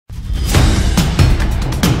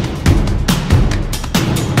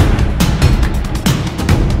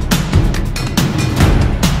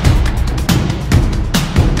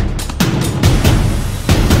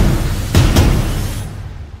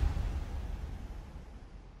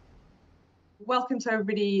welcome to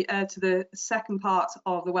everybody to the second part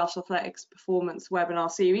of the Welsh Athletics Performance webinar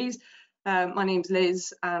series. My name's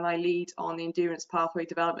Liz and I lead on the Endurance Pathway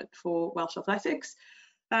Development for Welsh Athletics.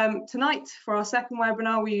 Tonight, for our second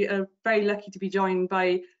webinar, we are very lucky to be joined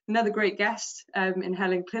by another great guest in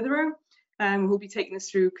Helen who'll be taking us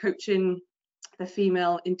through coaching the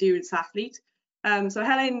female endurance athlete. So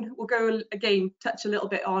Helen will go again, touch a little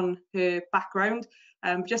bit on her background,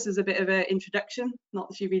 just as a bit of an introduction, not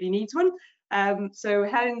that she really needs one. So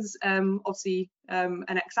Helen's obviously an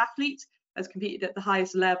ex-athlete, has competed at the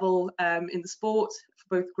highest level in the sport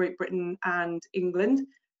for both Great Britain and England.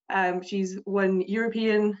 She's won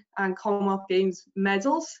European and Commonwealth Games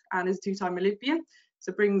medals and is a two-time Olympian,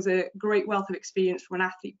 so brings a great wealth of experience from an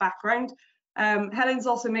athlete background. Helen's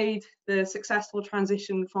also made the successful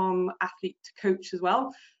transition from athlete to coach as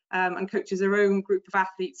well, and coaches her own group of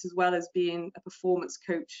athletes as well as being a performance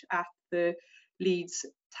coach at the Leeds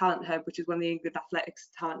Talent Hub, which is one of the England Athletics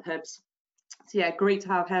talent hubs. So yeah, great to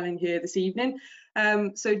have Helen here this evening.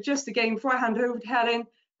 So just again, before I hand over to Helen,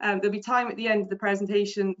 there'll be time at the end of the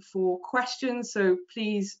presentation for questions, so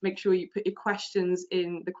please make sure you put your questions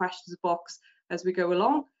in the questions box as we go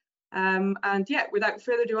along. And yeah, without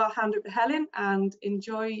further ado, I'll hand over to Helen and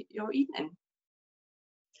enjoy your evening.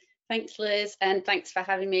 Thanks, Liz, and thanks for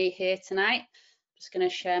having me here tonight. I'm just going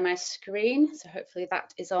to share my screen, so hopefully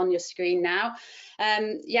that is on your screen now.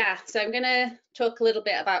 Yeah, so I'm going to talk a little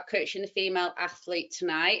bit about coaching the female athlete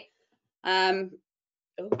tonight. Oh,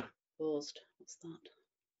 paused. What's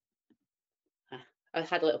that? I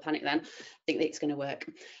had a little panic then. I think that it's going to work.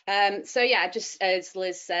 So yeah, just as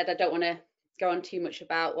Liz said, I don't want to go on too much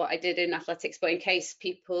about what I did in athletics, but in case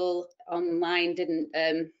people online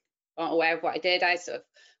aren't aware of what I did, I sort of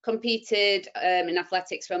competed in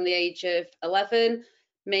athletics from the age of 11,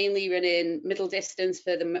 mainly running middle distance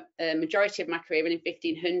for the majority of my career, running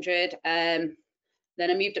 1500. Then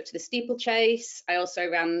I moved up to the steeplechase. I also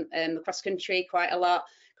ran the cross country quite a lot,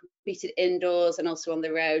 competed indoors and also on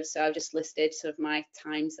the road. So I've just listed sort of my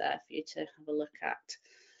times there for you to have a look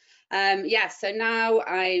at. Yeah, so now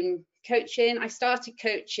I'm coaching. I started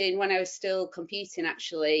coaching when I was still competing,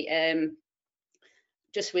 actually,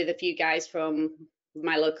 just with a few guys from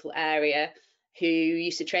my local area who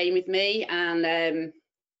used to train with me, and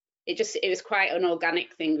it was quite an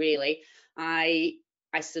organic thing, really. They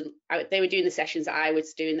were doing the sessions that I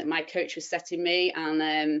was doing, that my coach was setting me,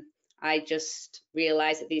 and I just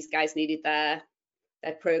realised that these guys needed their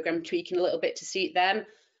program tweaking a little bit to suit them,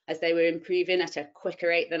 as they were improving at a quicker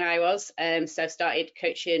rate than I was. So I started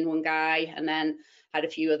coaching one guy, and then had a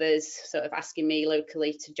few others sort of asking me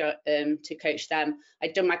locally to coach them.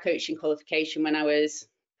 I'd done my coaching qualification when I was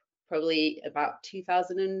probably about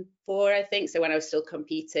 2004, I think, so when I was still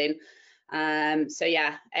competing. So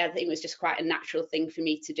yeah, I think it was just quite a natural thing for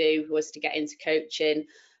me to do, was to get into coaching.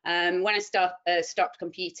 When I stopped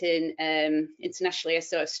competing internationally, I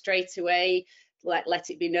sort of straight away let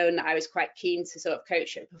it be known that I was quite keen to sort of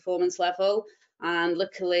coach at a performance level, and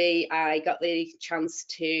luckily I got the chance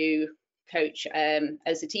to coach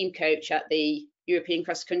as a team coach at the European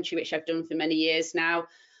cross country, which I've done for many years now,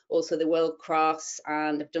 also the World Cross,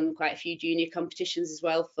 and I've done quite a few junior competitions as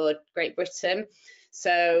well for Great Britain.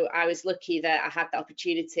 So I was lucky that I had the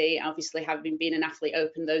opportunity. Obviously, having been an athlete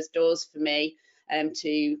opened those doors for me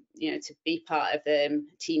to be part of the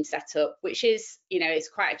team setup, which is, it's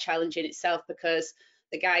quite a challenge in itself, because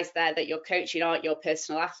the guys there that you're coaching aren't your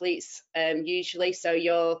personal athletes usually, so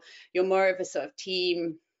you're more of a sort of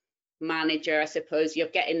team manager, I suppose. You're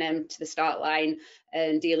getting them to the start line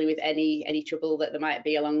and dealing with any trouble that there might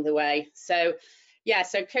be along the way. So yeah,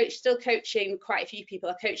 so still coaching quite a few people.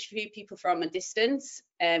 I coached a few people from a distance,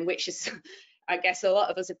 which is I guess a lot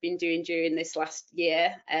of us have been doing during this last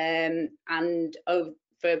year, and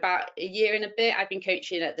for about a year and a bit I've been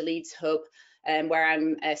coaching at the Leeds Hub, where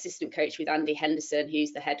I'm assistant coach with Andy Henderson,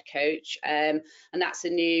 who's the head coach, and that's a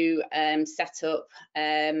new setup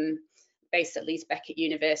based at Leeds Beckett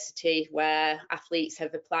University, where athletes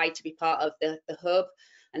have applied to be part of the hub,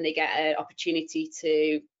 and they get an opportunity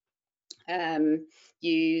to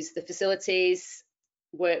use the facilities,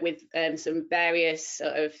 work with some various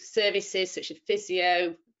sort of services such as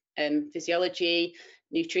physio, physiology,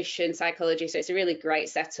 nutrition, psychology. So it's a really great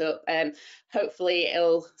setup. Hopefully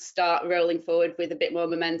it'll start rolling forward with a bit more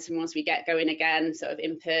momentum once we get going again, sort of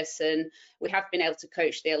in person. We have been able to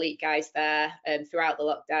coach the elite guys there throughout the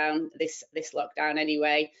lockdown, this lockdown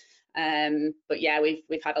anyway. But yeah,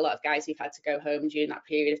 we've had a lot of guys who've had to go home during that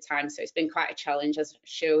period of time, so it's been quite a challenge, as I'm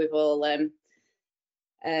sure we've all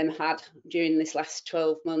had during this last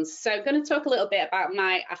 12 months. So I'm going to talk a little bit about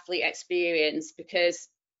my athlete experience, because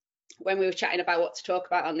when we were chatting about what to talk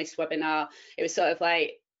about on this webinar, it was sort of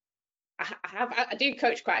like, I do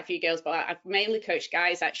coach quite a few girls, but I've mainly coached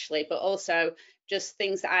guys actually, but also just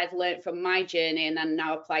things that I've learned from my journey and then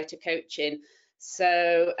now apply to coaching.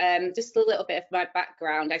 So just a little bit of my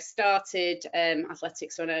background. I started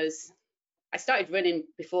athletics when I started running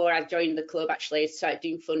before I joined the club. Actually, I started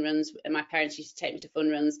doing fun runs, and my parents used to take me to fun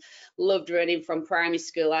runs. Loved running from primary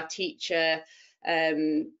school. Our teacher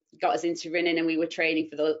got us into running, and we were training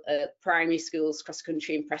for the primary schools cross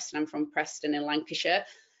country in Preston. I'm from Preston in Lancashire.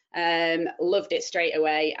 Loved it straight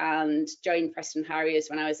away and joined Preston Harriers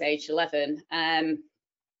when I was aged 11. And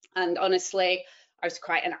honestly, I was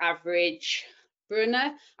quite an average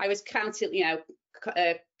runner. I was county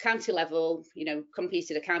level,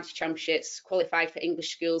 competed at county championships, qualified for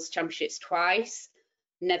English schools championships twice,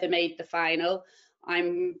 never made the final.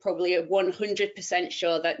 I'm probably 100%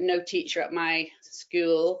 sure that no teacher at my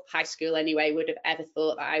school, high school anyway, would have ever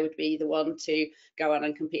thought that I would be the one to go on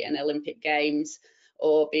and compete in Olympic Games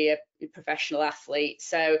or be a professional athlete.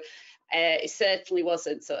 So it certainly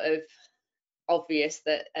wasn't sort of obvious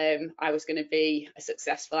that I was going to be a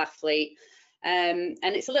successful athlete. And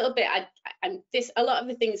it's a little bit, a lot of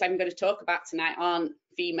the things I'm going to talk about tonight aren't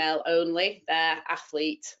female only, they're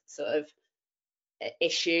athlete sort of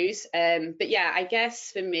issues. But yeah, I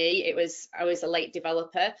guess for me, I was a late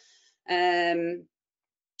developer on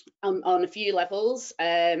a few levels.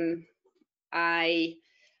 I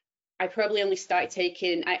probably only started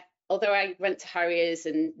taking, although I went to Harriers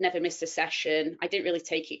and never missed a session, I didn't really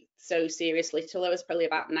take it so seriously till I was probably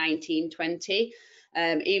about 19, 20.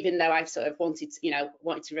 Even though I sort of wanted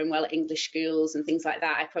to run well at English schools and things like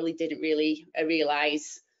that, I probably didn't really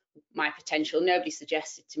realise my potential. Nobody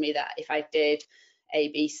suggested to me that if I did A,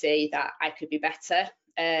 B, C, that I could be better.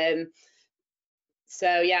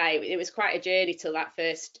 So yeah, it was quite a journey till that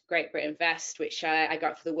first Great Britain vest, which I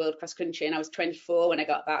got for the World Cross Country, and I was 24 when I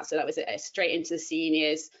got that. So that was straight into the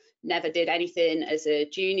seniors. Never did anything as a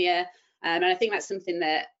junior, and I think that's something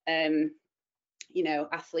that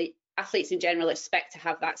athletes in general expect to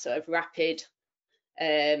have, that sort of rapid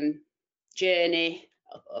journey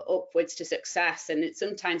upwards to success, and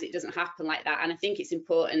sometimes it doesn't happen like that. And I think it's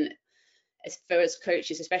important for us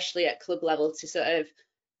coaches, especially at club level, to sort of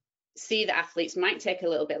see that athletes might take a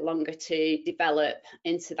little bit longer to develop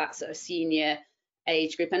into that sort of senior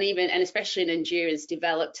age group, and especially in endurance,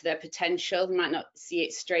 develop to their potential. You might not see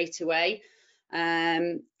it straight away.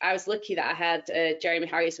 I was lucky that I had Jeremy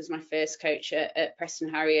Harris was my first coach at Preston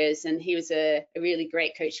Harriers, and he was a really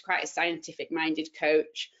great coach, quite a scientific minded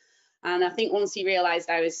coach. And I think once he realised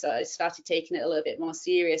I was started taking it a little bit more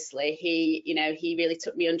seriously, he really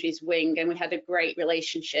took me under his wing, and we had a great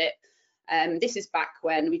relationship. This is back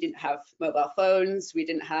when we didn't have mobile phones, we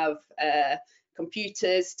didn't have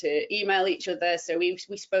computers to email each other, so we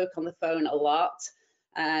spoke on the phone a lot.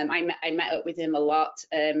 I met up with him a lot.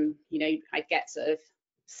 I'd get sort of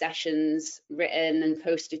sessions written and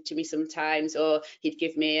posted to me sometimes, or he'd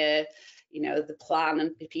give me the plan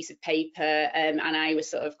and a piece of paper, and I was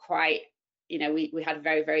sort of quite, we had a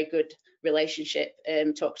very, very good relationship,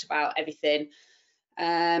 talked about everything.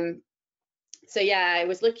 So yeah, I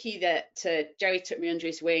was lucky that Jerry took me under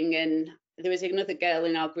his wing, and there was another girl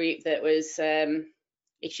in our group that was,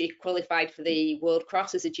 she qualified for the World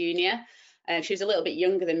Cross as a junior. She was a little bit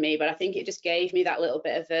younger than me, but I think it just gave me that little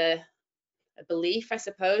bit of a belief, I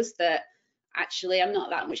suppose, that actually I'm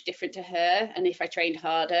not that much different to her. And if I trained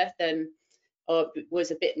harder, then, or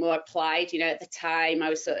was a bit more applied, at the time I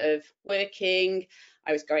was sort of working,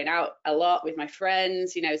 I was going out a lot with my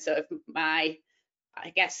friends, sort of I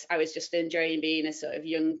guess I was just enjoying being a sort of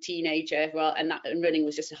young teenager, and running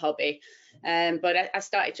was just a hobby. But I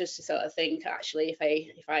started just to sort of think, actually,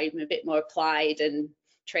 if I'm a bit more applied and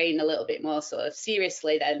train a little bit more sort of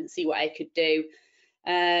seriously, then see what I could do.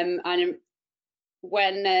 And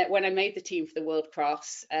when I made the team for the World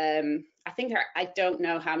Cross, I think I don't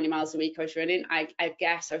know how many miles a week I was running. I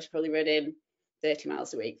guess I was probably running 30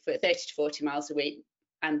 miles a week, 30 to 40 miles a week.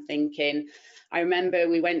 I'm thinking, I remember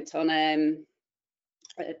we went on a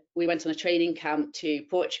training camp to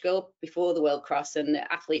Portugal before the World Cross, and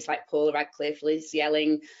athletes like Paula Radcliffe, Liz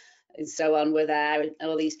Yelling, and so on were there, and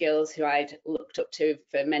all these girls who I'd looked up to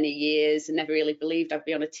for many years and never really believed I'd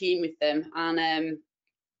be on a team with them. And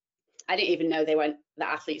I didn't even know that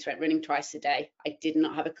athletes went running twice a day. I did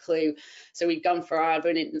not have a clue. So we'd gone for our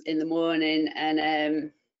run in the morning,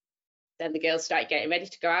 and then the girls started getting ready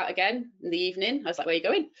to go out again in the evening. I was like, where are you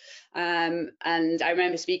going? And I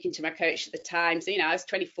remember speaking to my coach at the time. So, I was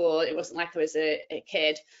 24. It wasn't like I was a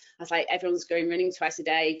kid. I was like, everyone's going running twice a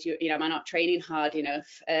day. Am I not training hard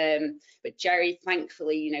enough? But Jerry,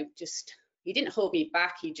 thankfully, just he didn't hold me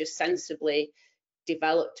back, he just sensibly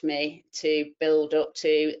developed me to build up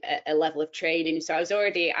to a level of training. So I was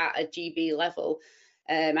already at a GB level,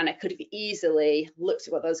 and I could have easily looked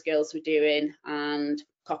at what those girls were doing and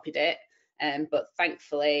copied it. But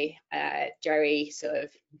thankfully, Jerry sort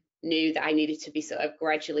of knew that I needed to be sort of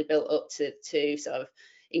gradually built up to sort of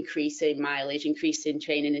increasing mileage, increasing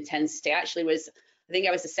training intensity. Actually, I think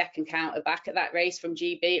I was the second counter back at that race from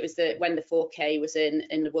GB. It was when the 4K was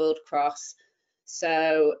in the World Cross.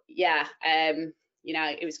 So yeah, you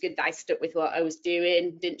know, it was good that I stuck with what I was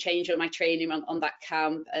doing, didn't change all my training on that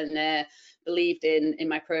camp, and believed in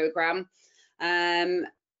my program. And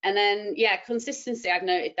then, yeah, consistency, I've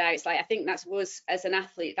noted that it's like, I think that was, as an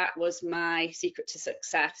athlete, that was my secret to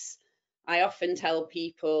success. I often tell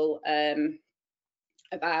people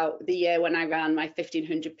about the year when I ran my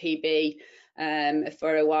 1500 PB at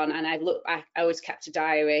 401, and I look back, I always kept a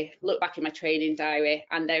diary, look back in my training diary,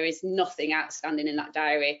 and there is nothing outstanding in that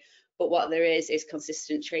diary. But what there is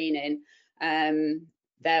consistent training.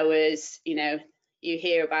 There was, you know, you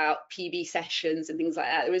hear about PB sessions and things like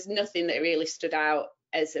that. There was nothing that really stood out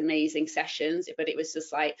as amazing sessions, but it was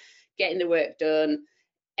just like getting the work done,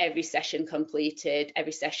 every session completed,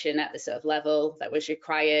 every session at the sort of level that was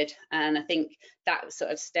required. And I think that sort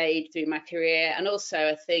of stayed through my career. And also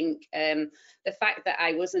I think the fact that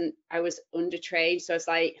I was undertrained, so I was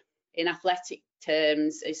like, in athletic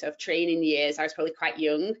terms, sort of training years, I was probably quite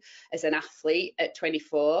young as an athlete at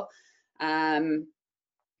 24. And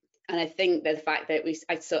I think that the fact that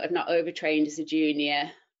I'd sort of not overtrained as a junior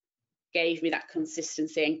gave me that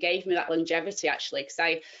consistency and gave me that longevity, actually,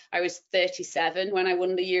 because I was 37 when I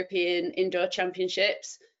won the European Indoor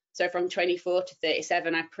Championships. So from 24 to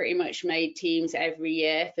 37, I pretty much made teams every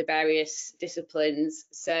year for various disciplines.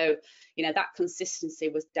 So, you know, that consistency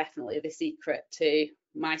was definitely the secret to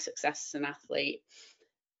my success as an athlete.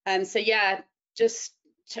 And so, yeah, just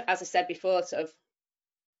as I said before, sort of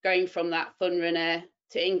going from that fun runner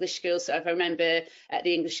to English schools. So I remember at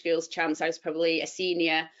the English schools champs, I was probably a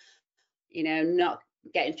senior, you know, not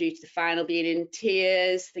getting through to the final, being in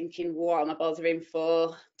tears, thinking, what am I bothering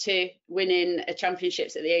for, to winning a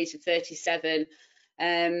championships at the age of 37.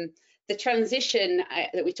 The transition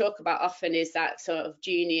that we talk about often is that sort of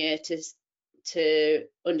junior to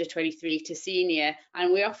under 23 to senior,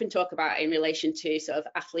 and we often talk about it in relation to sort of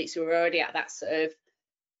athletes who are already at that sort of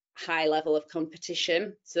high level of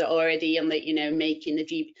competition, so already on the, you know, making the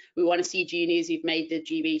GB. We want to see juniors who've made the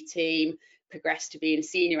GB team progress to being a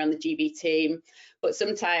senior on the GB team, but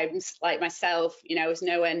sometimes, like myself, you know, I was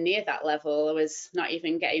nowhere near that level. I was not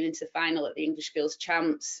even getting into the final at the English Girls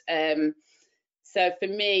Champs. So for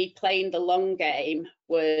me, playing the long game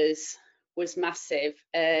was massive,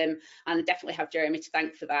 and I definitely have Jeremy to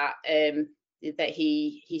thank for that. That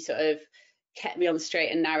he sort of kept me on the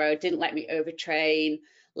straight and narrow, didn't let me overtrain,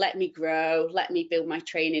 let me grow, let me build my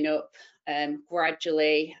training up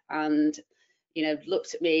gradually, and, you know,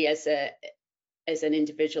 looked at me as an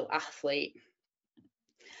individual athlete.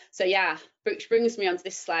 So yeah, which brings me on to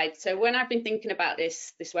this slide. So when I've been thinking about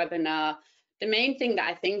this webinar, the main thing that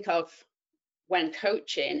I think of when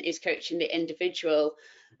coaching is coaching the individual.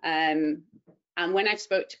 And when I've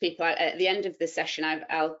spoke to people at the end of the session,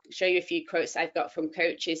 I'll show you a few quotes I've got from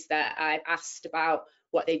coaches that I've asked about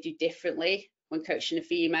what they do differently when coaching a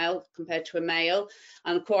female compared to a male.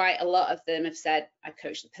 And quite a lot of them have said, I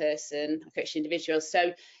coach the person, I coach the individual.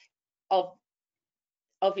 So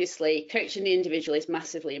obviously coaching the individual is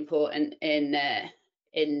massively important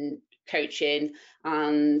in coaching.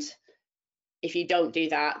 And if you don't do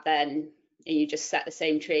that, then you just set the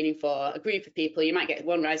same training for a group of people, you might get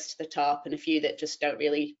one rise to the top and a few that just don't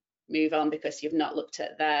really move on because you've not looked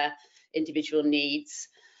at their individual needs.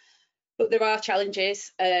 But there are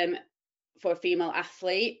challenges for a female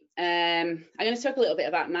athlete. I'm going to talk a little bit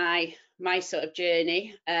about my sort of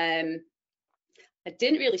journey. I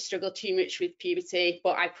didn't really struggle too much with puberty,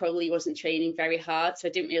 but I probably wasn't training very hard, so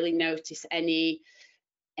I didn't really notice any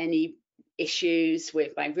issues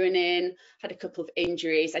with my running. Had a couple of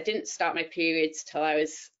injuries. I didn't start my periods till I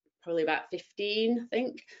was probably about 15, I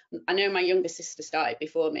think. I know my younger sister started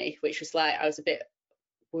before me, which was like I was a bit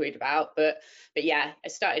worried about, but yeah, I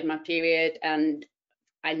started my period and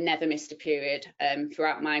I never missed a period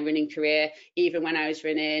throughout my running career. Even when I was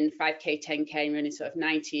running 5K, 10K, running sort of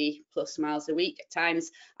 90 plus miles a week at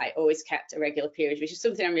times, I always kept a regular period, which is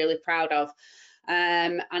something I'm really proud of.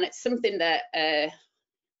 And it's something that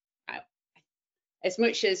as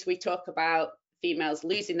much as we talk about females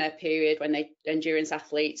losing their period when they're endurance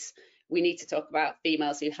athletes, we need to talk about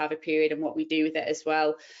females who have a period and what we do with it as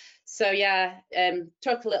well. So yeah,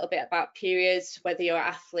 talk a little bit about periods, whether your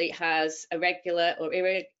athlete has a regular or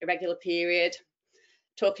irregular period,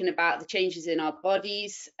 talking about the changes in our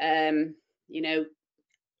bodies. You know,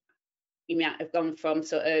 you might have gone from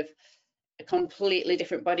sort of a completely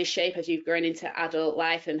different body shape as you've grown into adult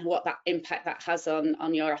life, and what that impact that has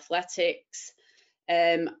on your athletics.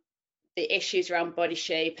 The issues around body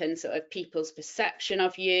shape and sort of people's perception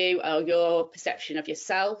of you or your perception of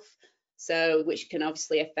yourself. So which can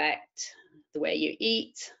obviously affect the way you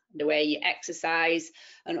eat, the way you exercise,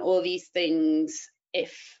 and all these things,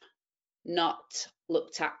 if not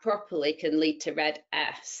looked at properly, can lead to Red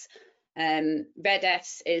S. Red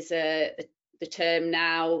S is the term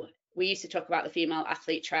now. We used to talk about the female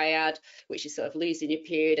athlete triad, which is sort of losing your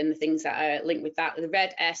period and the things that are linked with that. The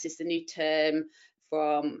Red S is the new term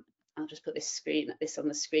from, I'll just put this on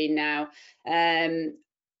the screen now.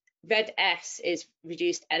 Red S is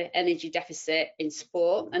reduced energy deficit in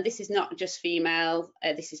sport, and this is not just female,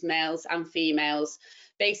 this is males and females.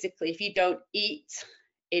 Basically, if you don't eat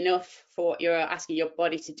enough for what you're asking your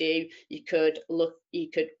body to do, you could look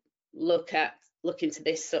into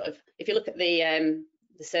this sort of, if you look at the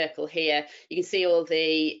circle here, you can see all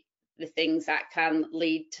the things that can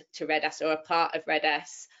lead to Red S or a part of Red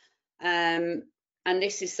S. And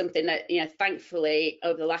this is something that, you know, thankfully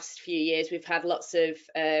over the last few years we've had lots of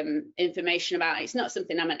information about. It's not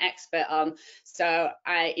something I'm an expert on, so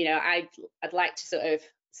I'd like to sort of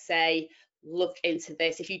say, look into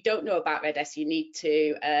this. If you don't know about Red S, you need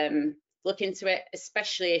to look into it,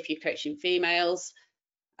 especially if you're coaching females.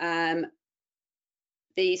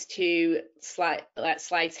 These two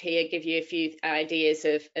slides here give you a few ideas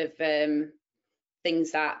of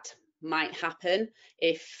things that might happen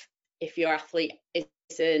if your athlete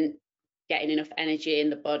isn't getting enough energy in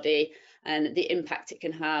the body, and the impact it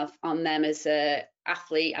can have on them as an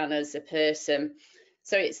athlete and as a person.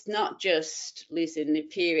 So it's not just losing the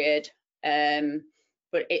period,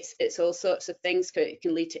 but it's all sorts of things. It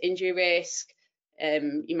can lead to injury risk.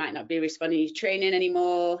 You might not be responding to training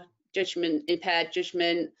anymore, impaired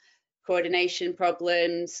judgment, coordination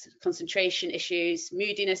problems, concentration issues,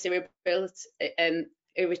 moodiness,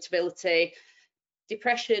 irritability,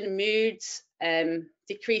 depression, moods,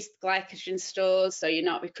 decreased glycogen stores, so you're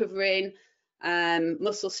not recovering,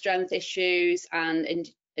 muscle strength issues, and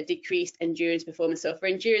a decreased endurance performance. So for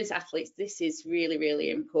endurance athletes, this is really,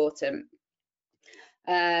 really important.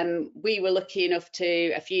 We were lucky enough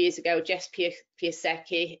to, a few years ago, Jess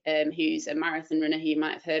Piasecki, who's a marathon runner who you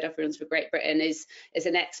might have heard of, runs for Great Britain, is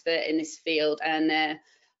an expert in this field, and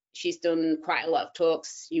she's done quite a lot of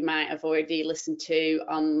talks you might have already listened to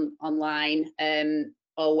online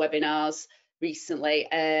or webinars recently,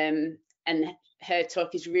 and her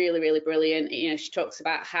talk is really, really brilliant. You know, she talks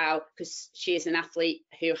about how, because she is an athlete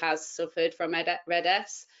who has suffered from Red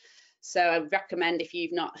S, so I recommend, if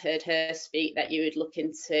you've not heard her speak, that you would look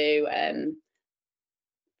into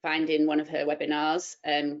finding one of her webinars.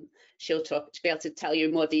 She'll be able to tell you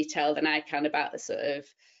in more detail than I can about the sort of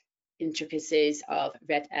intricacies of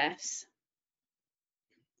Red S.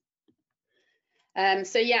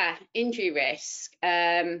 So yeah, injury risk.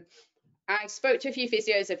 I spoke to a few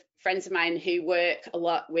physios, friends of mine who work a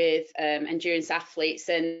lot with endurance athletes,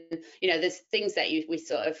 and you know, there's things that we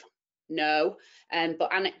sort of know,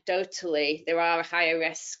 but anecdotally there are a higher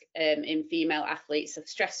risk in female athletes of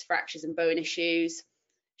stress fractures and bone issues,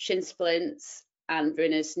 shin splints, and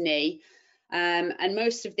runner's knee, and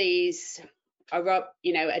most of these are,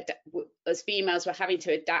 you know, as females, we're having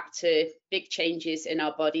to adapt to big changes in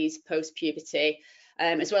our bodies post-puberty,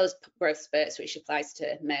 as well as growth spurts, which applies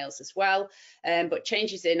to males as well, but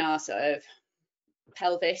changes in our sort of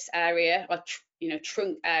pelvis area, or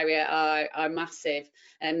trunk area, are massive,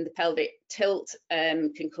 and the pelvic tilt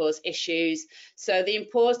can cause issues. So the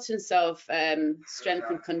importance of strength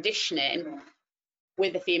and conditioning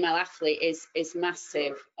with a female athlete is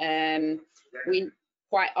massive. We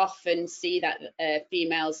quite often see that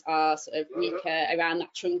females are sort of weaker around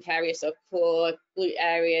that trunk area, so core, glute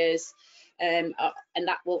areas, and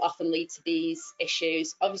that will often lead to these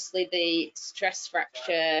issues. Obviously, the stress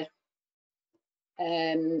fracture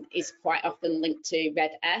is quite often linked to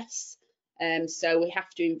Red S, so we have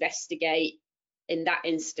to investigate in that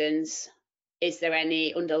instance, is there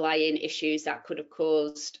any underlying issues that could have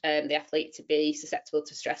caused the athlete to be susceptible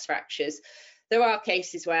to stress fractures. There are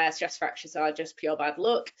cases where stress fractures are just pure bad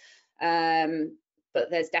luck, but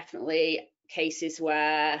there's definitely cases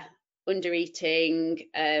where undereating,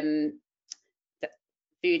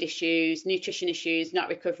 food issues, nutrition issues, not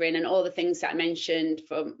recovering, and all the things that I mentioned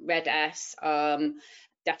from Red S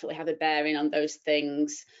definitely have a bearing on those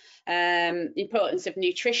things. The importance of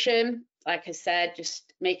nutrition, like I said,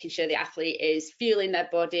 just making sure the athlete is fueling their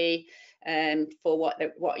body for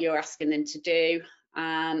what you're asking them to do,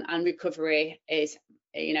 and recovery is,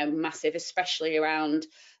 you know, massive, especially around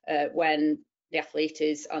when the athlete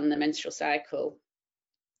is on the menstrual cycle.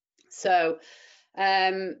 So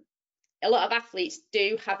a lot of athletes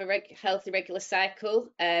do have a healthy regular cycle,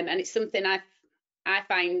 and it's something I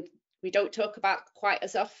find we don't talk about quite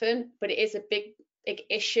as often, but it is a big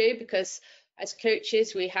issue, because as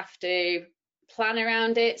coaches we have to plan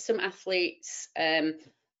around it. Some athletes,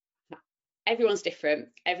 everyone's different,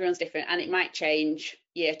 and it might change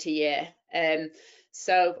year to year.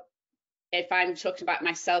 So if I'm talking about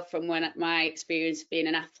myself from my experience being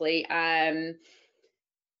an athlete,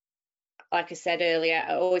 like I said earlier,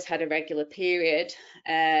 I always had a regular period.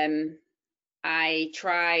 I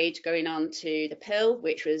tried going on to the pill,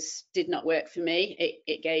 which did not work for me.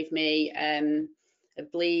 It gave me a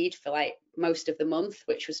bleed for like most of the month,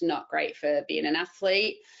 which was not great for being an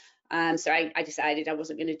athlete. So I decided I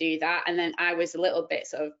wasn't going to do that. And then I was a little bit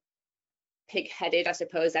sort of pig-headed, I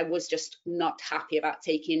suppose. I was just not happy about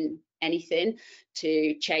taking anything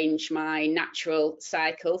to change my natural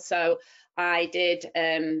cycle. So I did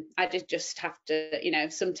just have to, you know,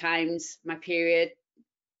 sometimes my period,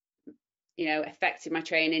 you know, affected my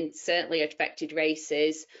training, certainly affected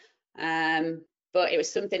races, but it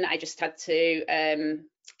was something that I just had to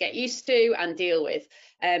get used to and deal with.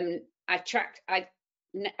 I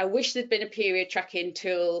wish there'd been a period tracking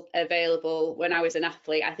tool available when I was an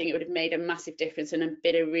athlete. I think it would have made a massive difference and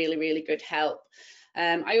been a really, really good help.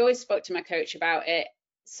 I always spoke to my coach about it.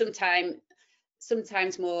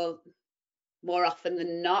 Sometimes more often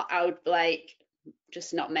than not, I would like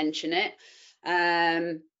just not mention it.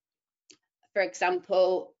 For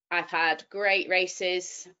example, I've had great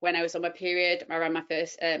races when I was on my period. I ran my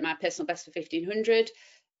personal best for 1500.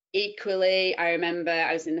 Equally, I remember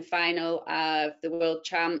I was in the final of the World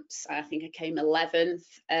Champs. I think I came 11th,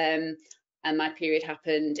 and my period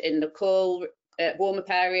happened in the cool warm-up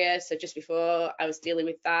area, so just before I was dealing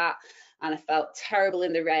with that, and I felt terrible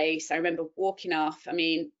in the race. I remember walking off. I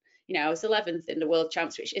mean, you know, I was 11th in the World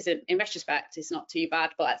Champs, which isn't, in retrospect, it's not too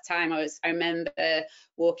bad, but at the time I remember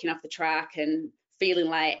walking off the track and feeling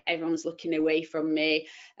like everyone was looking away from me.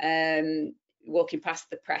 Walking past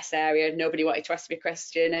the press area, nobody wanted to ask me a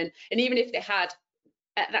question, and even if they had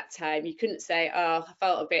at that time, you couldn't say, oh, I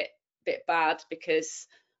felt a bit bad because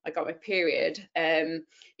I got my period.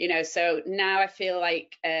 You know, so now I feel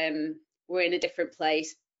like we're in a different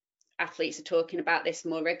place. Athletes are talking about this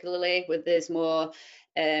more regularly, where there's more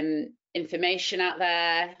information out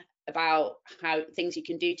there about how things you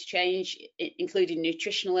can do to change, including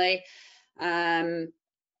nutritionally.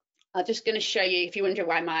 I'm just going to show you, if you wonder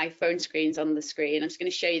why my phone screen's on the screen, I'm just going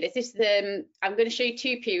to show you this. I'm going to show you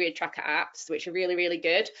 2 period tracker apps, which are really, really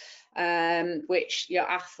good, which your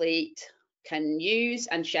athlete can use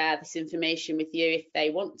and share this information with you if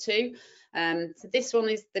they want to. So this one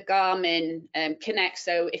is the Garmin Connect.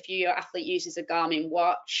 So if your athlete uses a Garmin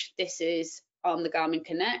watch, this is on the Garmin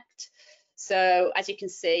Connect. So as you can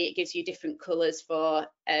see, it gives you different colours for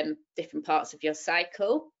different parts of your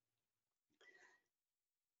cycle.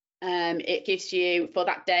 It gives you, for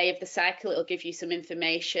that day of the cycle, it'll give you some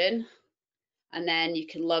information, and then you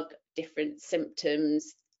can log different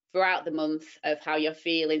symptoms throughout the month of how you're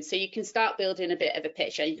feeling. So you can start building a bit of a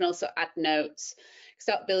picture. You can also add notes,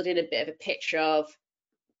 start building a bit of a picture of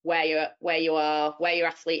where you are, where your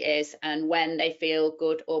athlete is, and when they feel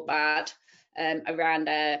good or bad around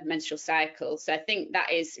their menstrual cycle. So I think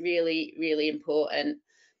that is really, really important.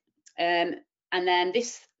 And then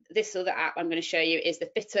this other app I'm going to show you is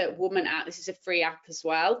the Fitter Woman app. This is a free app as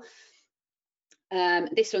well.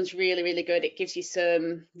 This one's really, really good. It gives you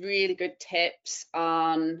some really good tips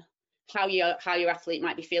on how your athlete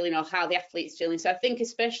might be feeling, or how the athlete's feeling. So I think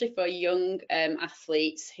especially for young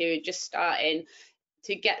athletes who are just starting,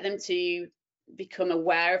 to get them to become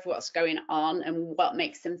aware of what's going on and what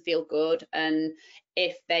makes them feel good, and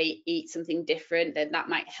if they eat something different, then that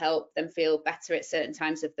might help them feel better at certain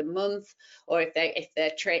times of the month, or if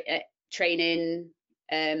their training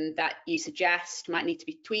that you suggest might need to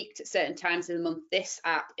be tweaked at certain times of the month. This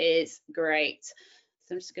app is great.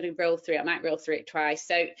 So I'm just going to roll through it. I might roll through it twice.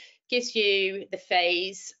 So it gives you the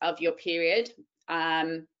phase of your period,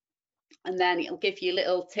 and then it'll give you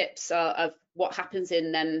little tips of what happens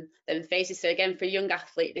in them phases. So again, for a young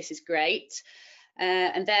athlete, this is great.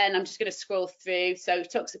 And then I'm just going to scroll through. So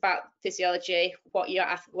it talks about physiology, what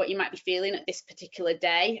you might be feeling at this particular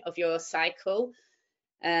day of your cycle,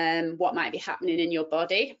 what might be happening in your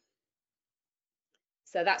body.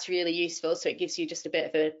 So that's really useful. So it gives you just a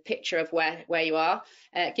bit of a picture of where you are.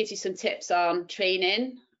 It gives you some tips on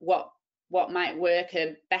training, what might work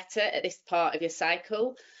better at this part of your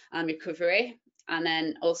cycle and recovery. And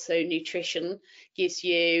then also nutrition gives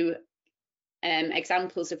you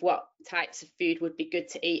examples of what types of food would be good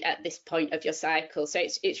to eat at this point of your cycle. So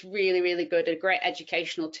it's really, really good, a great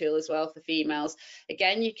educational tool as well for females.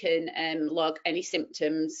 Again, you can log any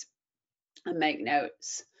symptoms and make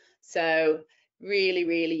notes. So really,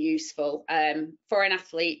 really useful for an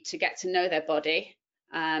athlete to get to know their body,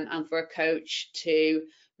 and for a coach to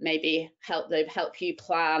maybe help you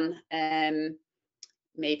plan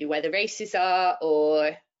maybe where the races are,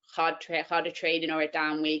 or harder training or a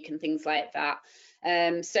down week and things like that.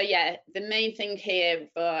 So yeah, the main thing here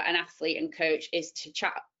for an athlete and coach is to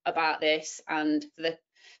chat about this, and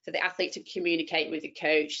for the athlete to communicate with the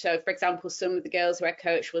coach. So for example, some of the girls who I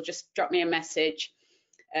coach will just drop me a message,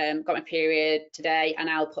 got my period today, and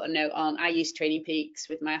I'll put a note on. I use Training Peaks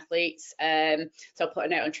with my athletes, so I'll put a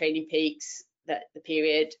note on Training Peaks that the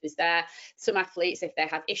period is there. Some athletes, if they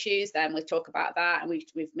have issues, then we'll talk about that, and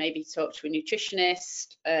we've maybe talked to a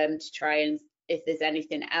nutritionist to try and if there's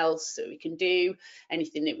anything else that we can do,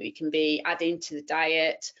 anything that we can be adding to the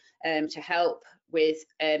diet to help with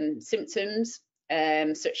symptoms,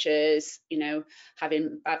 such as, you know,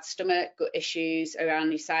 having bad stomach, gut issues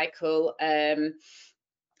around your cycle,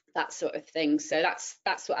 that sort of thing. So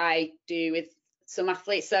that's what I do with some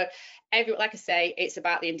athletes. So like I say, it's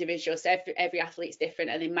about the individual. So every athlete's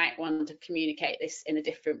different, and they might want to communicate this in a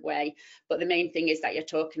different way. But the main thing is that you're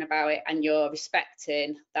talking about it and you're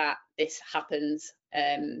respecting that this happens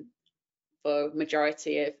for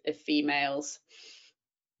majority of females.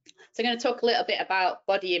 So I'm going to talk a little bit about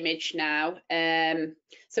body image now.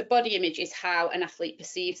 So body image is how an athlete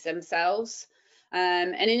perceives themselves.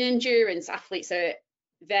 And in endurance, athletes are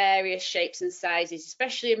various shapes and sizes,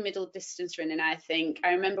 especially in middle distance running. I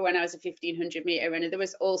remember when I was a 1500 meter runner, there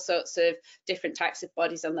was all sorts of different types of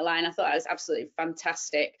bodies on the line. I thought that was absolutely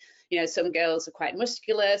fantastic. You know, some girls are quite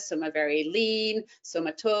muscular, some are very lean, some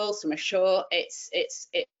are tall, some are short. It's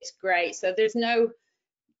great. So there's no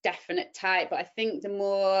definite type, but I think the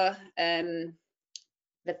more the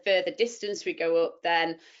further distance we go up,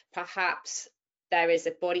 then perhaps there is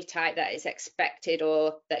a body type that is expected,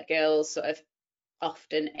 or that girls sort of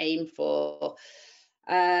often aim for.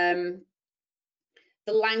 The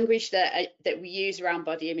language that we use around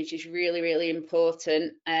body image is really, really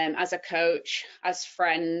important. As a coach, as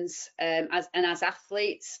friends, as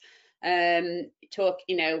athletes,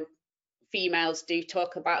 females do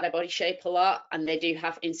talk about their body shape a lot, and they do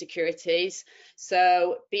have insecurities.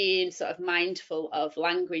 So being sort of mindful of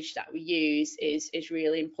language that we use is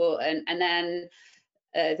really important. And then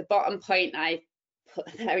the bottom point I put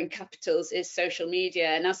there in capitals is social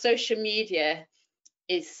media. Now, social media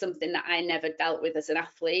is something that I never dealt with as an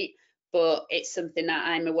athlete, but it's something that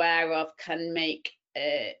I'm aware of can make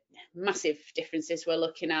massive differences. We're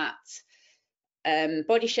looking at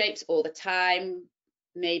body shapes all the time,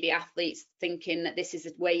 maybe athletes thinking that this is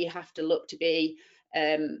the way you have to look to be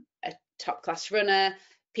a top class runner,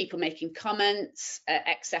 people making comments,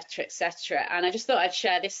 etc., etc. And I just thought I'd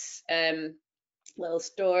share this little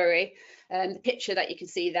story. The picture that you can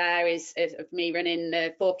see there is of me running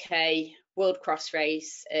the 4K World Cross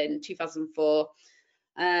race in 2004.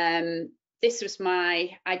 This was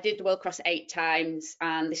I did the World Cross 8 times,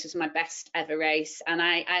 and this was my best ever race. And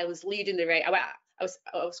I was leading the race. I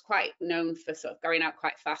was quite known for sort of going out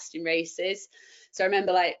quite fast in races. So I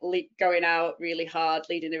remember like going out really hard,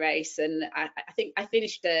 leading the race, and I think I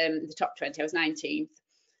finished the top 20. I was 19th,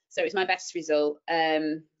 so it was my best result.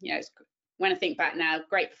 You know, when I think back now,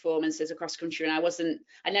 great performance as a cross country runner.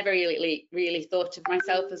 I never really thought of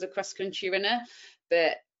myself as a cross country runner,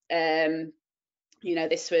 but you know,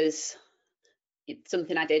 this was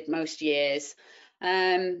something I did most years.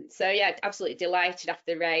 So yeah, absolutely delighted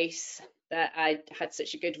after the race that I had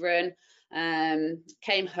such a good run.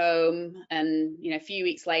 Came home, and you know, a few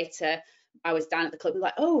weeks later, I was down at the club and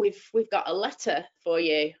like, oh, we've got a letter for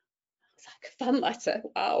you. It's like a fan letter.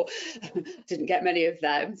 Wow. Didn't get many of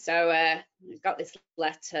them. So I got this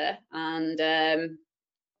letter, and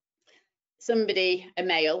somebody, a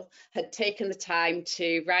male, had taken the time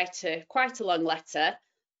to write quite a long letter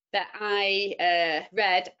that I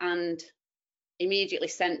read and immediately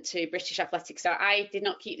sent to British Athletics. So I did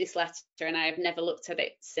not keep this letter, and I have never looked at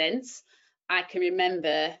it since. I can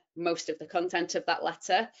remember most of the content of that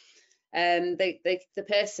letter. The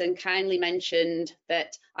person kindly mentioned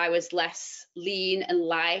that I was less lean and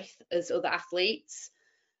lithe as other athletes,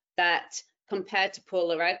 that compared to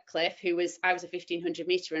Paula Radcliffe, I was a 1500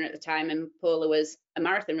 meter runner at the time, and Paula was a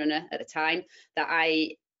marathon runner at the time, that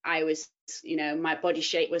I was, you know, my body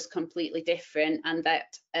shape was completely different, and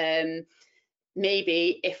that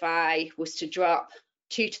maybe if I was to drop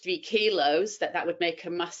 2 to 3 kilos, that would make a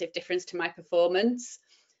massive difference to my performance.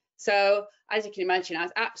 So as you can imagine, I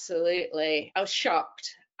was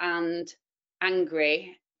shocked and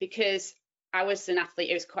angry, because I was an athlete.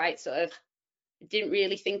 It was quite sort of, I didn't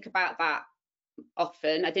really think about that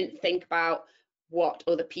often. I didn't think about what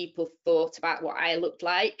other people thought about what I looked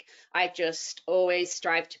like. I just always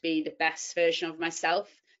strived to be the best version of myself.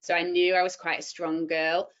 So I knew I was quite a strong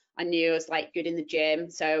girl. I knew I was like good in the gym,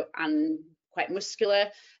 so, and quite muscular.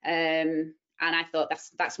 And I thought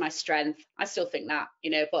that's my strength. I still think that, you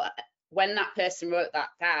know, but when that person wrote that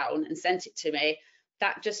down and sent it to me,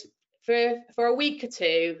 that just, for a week or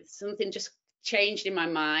two, something just changed in my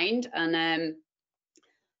mind. And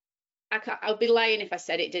I'll be lying if I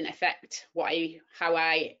said it didn't affect how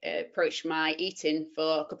I approached my eating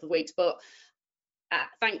for a couple of weeks, but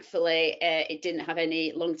thankfully it didn't have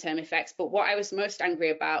any long-term effects. But what I was most angry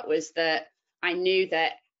about was that I knew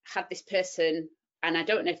that had this person, and I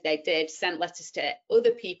don't know if they did, sent letters to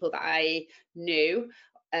other people that I knew,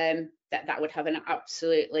 that would have an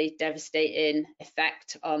absolutely devastating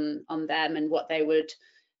effect on them, and what they would,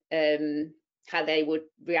 how they would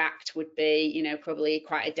react would be, you know, probably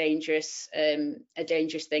quite a dangerous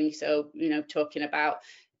thing. So, you know, talking about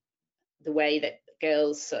the way that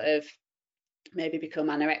girls sort of maybe become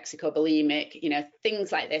anorexic or bulimic, you know,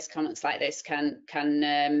 things like this, comments like this can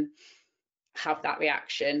have that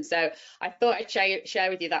reaction. So I thought I'd share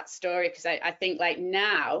with you that story, because I think like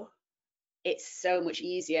now it's so much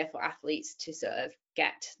easier for athletes to sort of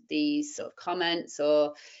get these sort of comments,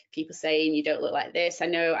 or people saying you don't look like this. I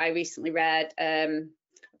know I recently read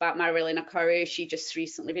about Marilyn Okoro. She just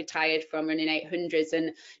recently retired from running 800s,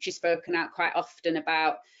 and she's spoken out quite often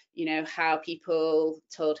about, you know, how people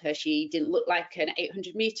told her she didn't look like an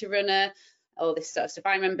 800 meter runner, all this sort of stuff.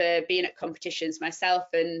 I remember being at competitions myself,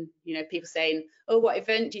 and, you know, people saying, oh, what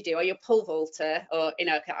event do you do? Are you a pole vaulter? Or, you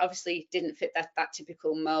know, obviously didn't fit that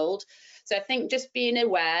typical mold. So I think just being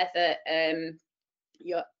aware that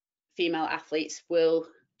your female athletes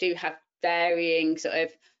do have varying sort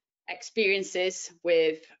of experiences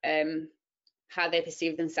with how they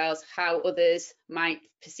perceive themselves, how others might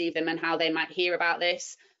perceive them, and how they might hear about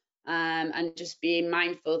this, and just being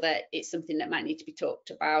mindful that it's something that might need to be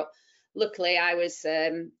talked about. Luckily, I was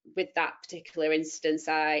with that particular instance,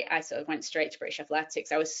 I sort of went straight to British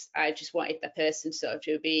Athletics. I just wanted the person sort of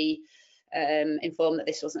to be informed that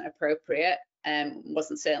this wasn't appropriate,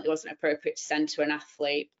 certainly wasn't appropriate to send to an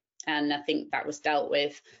athlete, and I think that was dealt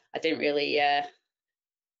with. I didn't really I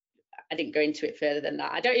didn't go into it further than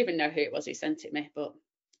that. I don't even know who it was who sent it me, but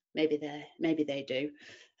maybe they do.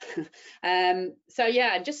 So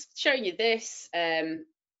yeah, just showing you this.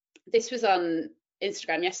 This was on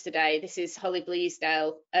Instagram yesterday. This is Holly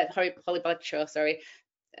Bradshaw, sorry.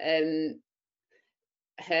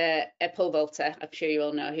 Her a pole vaulter. I'm sure you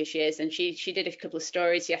all know who she is, and she did a couple of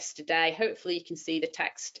stories yesterday. Hopefully you can see the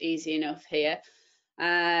text easy enough here,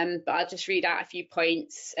 but I'll just read out a few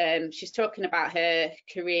points. She's talking about her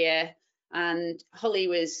career, and Holly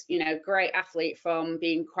was, you know, great athlete from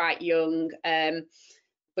being quite young,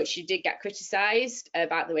 but she did get criticised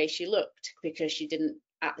about the way she looked, because she didn't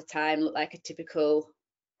at the time look like a typical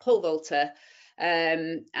pole vaulter.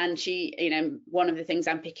 And she, you know, one of the things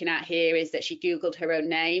I'm picking out here is that she Googled her own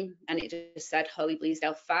name, and it just said Holly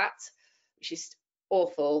Bleasdale Fat, which is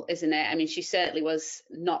awful, isn't it? I mean, she certainly was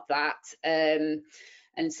not that. And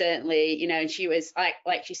certainly, you know, and she was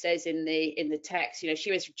like she says in the text, you know,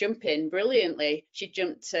 she was jumping brilliantly. She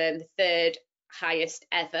jumped the 3rd highest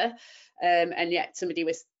ever, and yet somebody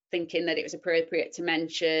was thinking that it was appropriate to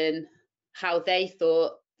mention how they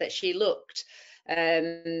thought that she looked.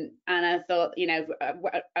 And I thought, you know,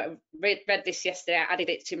 I read this yesterday. I added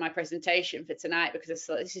it to my presentation for tonight, because I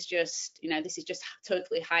thought this is just, you know, this is just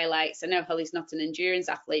totally highlights. I know Holly's not an endurance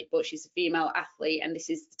athlete, but she's a female athlete, and this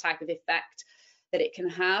is the type of effect that it can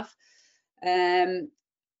have.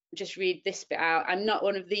 Just read this bit out. I'm not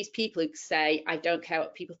one of these people who say I don't care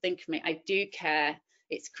what people think of me. I do care.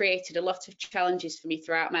 It's created a lot of challenges for me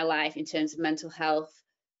throughout my life in terms of mental health.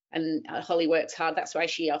 And Holly works hard. That's why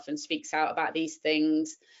she often speaks out about these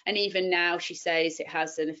things. And even now, she says it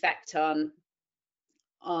has an effect on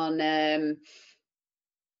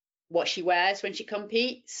what she wears when she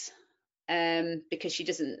competes, because she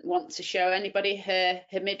doesn't want to show anybody her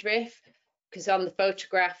midriff. Because on the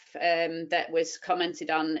photograph that was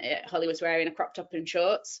commented on, Holly was wearing a crop top and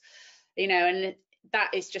shorts, you know, and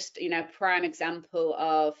that is just, you know, prime example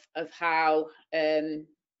of how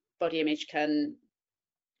body image can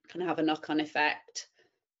have a knock-on effect.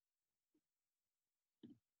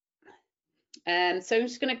 So I'm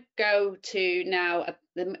just going to go to now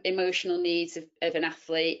the emotional needs of an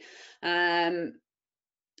athlete.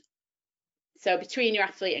 So between your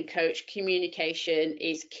athlete and coach, communication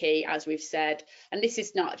is key, as we've said. And this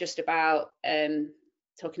is not just about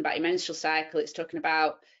talking about your menstrual cycle, it's talking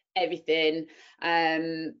about everything.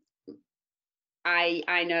 I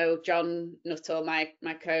know John Nuttall, my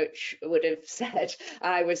coach, would have said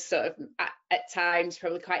I was sort of at times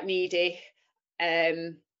probably quite needy.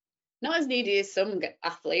 Not as needy as some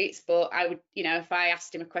athletes, but I would, you know, if I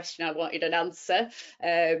asked him a question, I wanted an answer,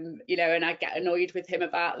 you know, and I'd get annoyed with him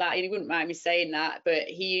about that. And he wouldn't mind me saying that, but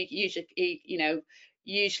he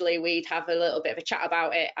usually we'd have a little bit of a chat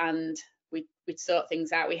about it, and we'd sort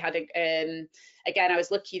things out. We had again, I was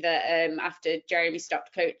lucky that after Jeremy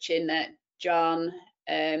stopped coaching, that John,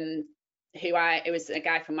 it was a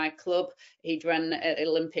guy from my club, he'd run at the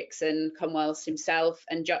Olympics and Commonwealths himself,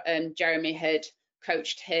 and Jeremy had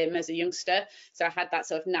coached him as a youngster, so I had that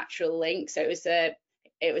sort of natural link. So we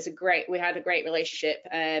had a great relationship,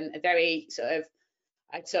 a very sort of,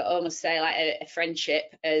 I'd sort of almost say like a friendship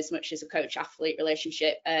as much as a coach athlete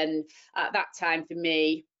relationship. And at that time for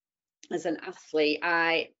me as an athlete,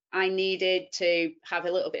 I needed to have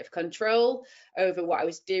a little bit of control over what I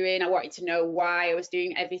was doing. I wanted to know why I was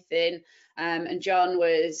doing everything. And John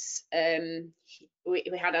was, we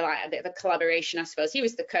had a bit of a collaboration, I suppose. He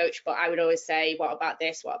was the coach, but I would always say, what about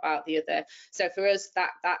this? What about the other? So for us, that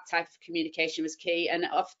type of communication was key. And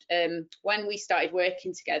often, when we started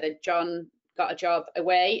working together, John got a job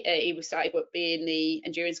away. He started being the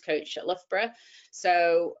endurance coach at Loughborough.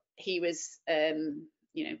 So he was,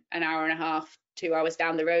 you know, an hour and a half, 2 hours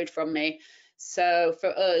down the road from me. So for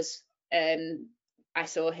us, I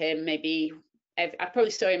saw him I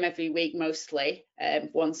probably saw him every week, mostly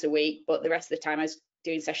once a week, but the rest of the time I was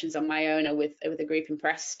doing sessions on my own or with a group in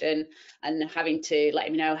Preston, and having to let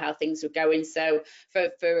him know how things were going. So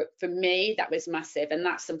for me, that was massive, and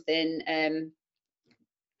that's something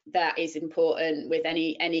that is important with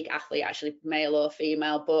any athlete, actually, male or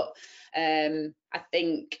female. But I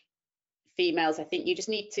think females, I think you just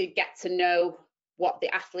need to get to know what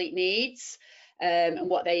the athlete needs, and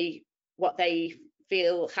what they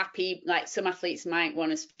feel happy. Like, some athletes might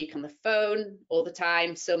want to speak on the phone all the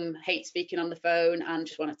time, some hate speaking on the phone and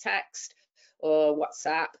just want to text or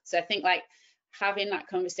WhatsApp. So I think like having that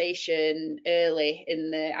conversation early in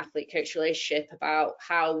the athlete coach relationship about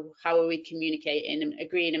how are we communicating, and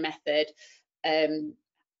agreeing a method,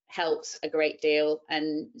 helps a great deal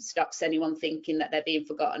and stops anyone thinking that they're being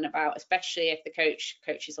forgotten about, especially if the coach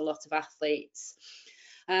coaches a lot of athletes.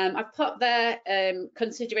 I've put there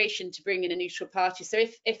consideration to bring in a neutral party. So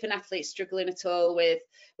if an athlete's struggling at all with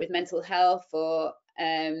mental health or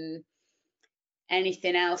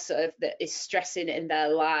anything else sort of that is stressing in their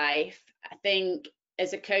life, I think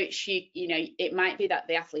as a coach, you know, it might be that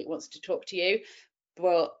the athlete wants to talk to you,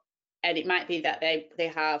 and it might be that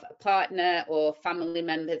they have a partner or family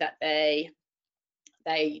member that they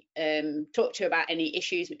talk to about any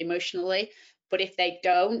issues emotionally. But if they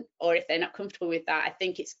don't, or if they're not comfortable with that, I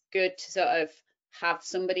think it's good to sort of have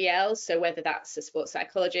somebody else. So whether that's a sports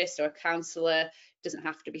psychologist or a counsellor, doesn't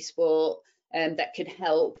have to be sport, that can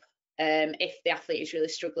help if the athlete is really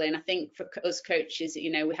struggling. I think for us coaches, you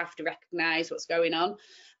know, we have to recognise what's going on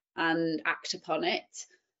and act upon it.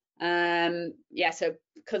 Yeah, so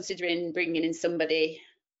considering bringing in somebody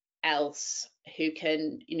else who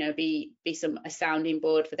can, you know, be a sounding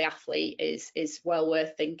board for the athlete is well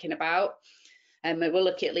worth thinking about. We're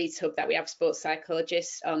lucky at Leeds Hub that we have sports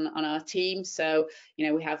psychologists on our team, so you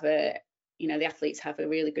know, we have the athletes have a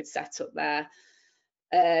really good setup there.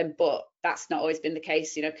 But that's not always been the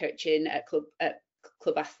case, you know, coaching at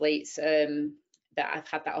club athletes, that I've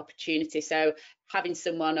had that opportunity. So having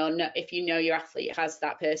someone on, if you know your athlete has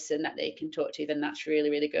that person that they can talk to, then that's really,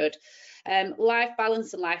 really good. Life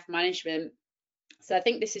balance and life management. So I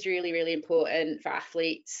think this is really, really important for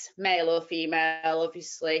athletes, male or female,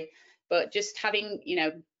 obviously, but just having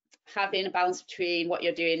a balance between what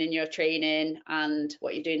you're doing in your training and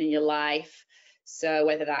what you're doing in your life. So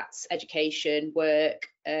whether that's education, work,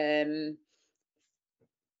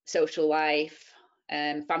 social life,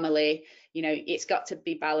 family, you know, it's got to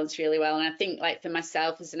be balanced really well. And I think, like, for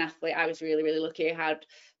myself as an athlete, I was really, really lucky. I had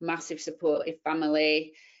massive supportive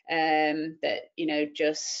family that, you know,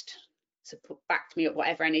 just backed me up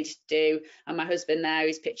whatever I needed to do. And my husband now,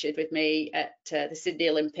 who's pictured with me at the Sydney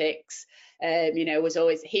Olympics, you know,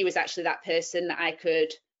 he was actually that person that I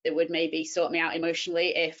could that would maybe sort me out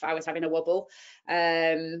emotionally if I was having a wobble.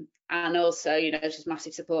 And also, you know, just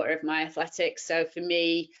massive supporter of my athletics. So for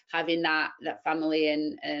me, having that family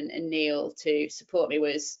and Neil to support me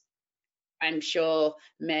was, I'm sure,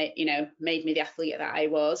 made me the athlete that I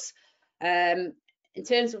was. In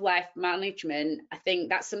terms of life management, I think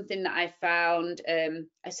that's something that I found.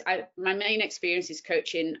 My main experience is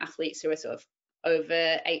coaching athletes who are sort of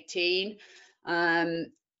over 18.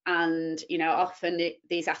 And, you know, often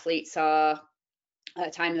these athletes are at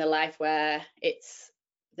a time in their life where it's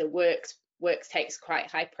the work takes quite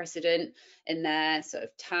high precedent in their sort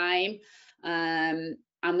of time. I'm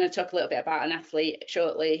going to talk a little bit about an athlete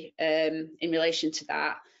shortly in relation to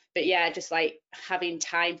that. But yeah, just like having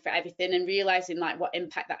time for everything and realizing like what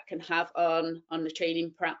impact that can have on the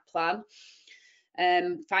training plan.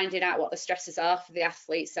 Finding out what the stresses are for the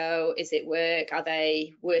athlete. So is it work? Are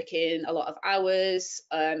they working a lot of hours?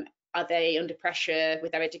 Are they under pressure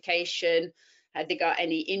with their education? Have they got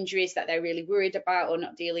any injuries that they're really worried about or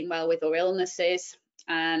not dealing well with, or illnesses?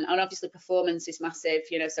 And obviously performance is massive,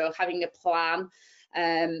 you know, so having a plan.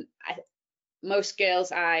 Most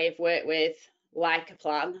girls I've worked with like a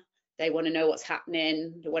plan. They want to know what's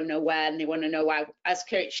happening, they want to know when, they want to know why. As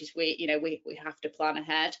coaches, we have to plan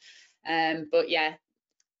ahead. But yeah,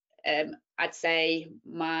 I'd say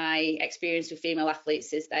my experience with female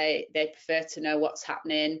athletes is they prefer to know what's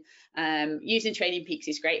happening. Using Training Peaks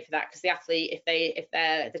is great for that, because the athlete, if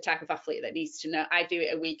they're the type of athlete that needs to know, I do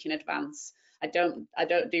it a week in advance. I don't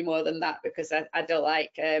do more than that, because I don't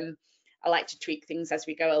like I like to tweak things as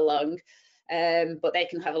we go along. But they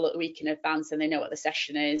can have a look a week in advance and they know what the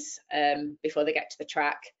session is before they get to the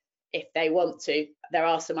track. If they want to, there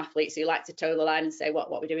are some athletes who like to toe the line and say, what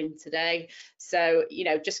we're doing today. So, you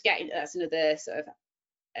know, just getting, that's another sort of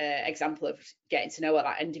example of getting to know what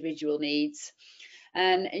that individual needs.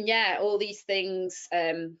 And yeah, all these things,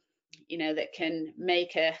 you know, that can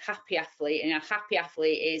make a happy athlete. And a happy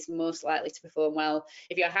athlete is most likely to perform well.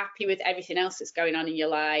 If you're happy with everything else that's going on in your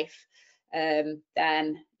life,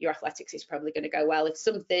 then your athletics is probably going to go well. If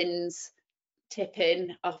something's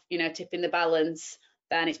tipping the balance,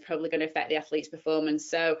 then it's probably going to affect the athlete's performance.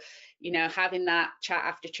 So, you know, having that chat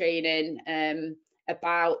after training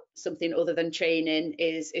about something other than training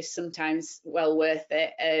is sometimes well worth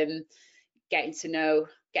it. Getting to know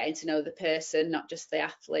the person, not just the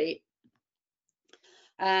athlete.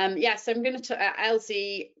 Yeah, so I'm going to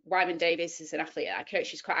Elsie Wyman-Davies is an athlete that I coach.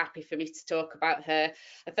 She's quite happy for me to talk about her.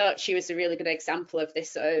 I thought she was a really good example of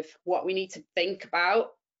this, sort of what we need to think about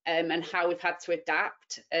and how we've had to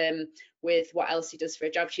adapt with what Elsie does for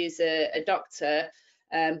a job. She's a doctor.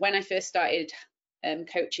 When I first started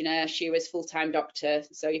coaching her, she was full-time doctor,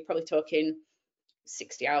 so you're probably talking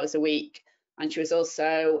 60 hours a week, and she was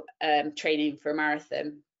also training for a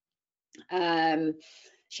marathon.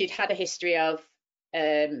 She'd had a history of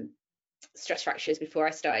stress fractures before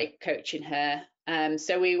I started coaching her,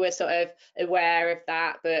 so we were sort of aware of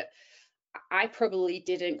that, but I probably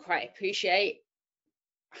didn't quite appreciate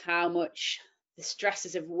how much the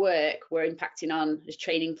stresses of work were impacting on the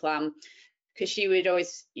training plan, because she would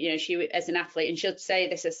always, you know, she would, as an athlete, and she'd say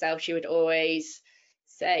this herself, she would always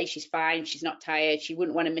say she's fine, she's not tired, she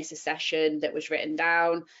wouldn't want to miss a session that was written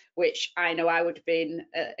down, which I know I would have been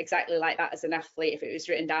exactly like that as an athlete. If it was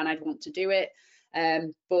written down, I'd want to do it.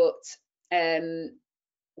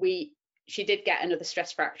 She did get another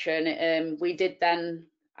stress fracture, and we did then,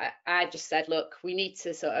 I just said, look, we need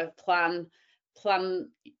to sort of plan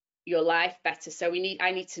your life better. So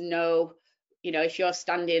I need to know, you know, if you're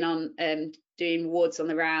standing on doing wards on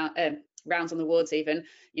the rounds on the wards, even,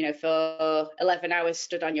 you know, for 11 hours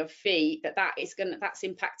stood on your feet, that's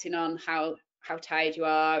impacting on how tired you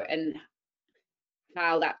are and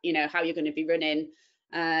how you're going to be running.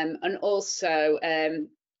 And also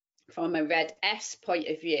from a red S point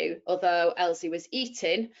of view, although Elsie was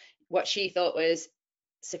eating what she thought was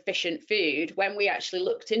sufficient food, when we actually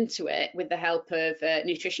looked into it with the help of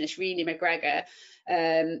nutritionist Renee McGregor,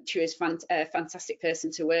 she was a fantastic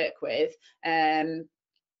person to work with,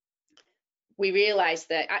 we realized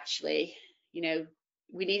that actually, you know,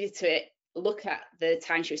 we needed to look at the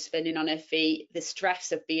time she was spending on her feet, the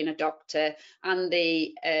stress of being a doctor, and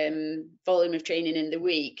the volume of training in the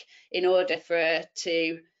week, in order for her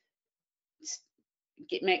to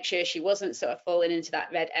make sure she wasn't sort of falling into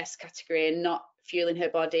that red S category and not fueling her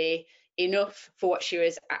body enough for what she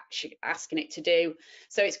was actually asking it to do.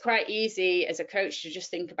 So it's quite easy as a coach to just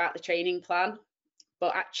think about the training plan,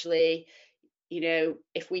 but actually, you know,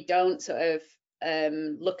 if we don't sort of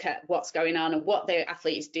look at what's going on and what the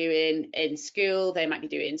athlete is doing in school, they might be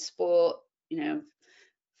doing sport, you know,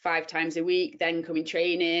 5 times a week, then coming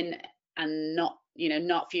training and not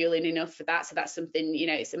not fueling enough for that. So that's something,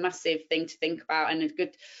 it's a massive thing to think about, and a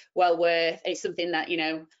good, well worth. It's something that,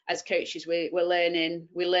 as coaches, we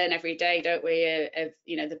learn every day, don't we?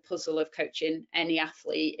 The puzzle of coaching any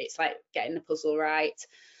athlete. It's like getting the puzzle right.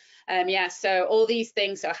 So all these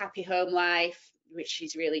things, so a happy home life, which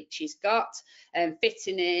she's got,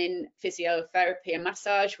 fitting in physiotherapy and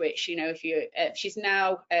massage, which, she's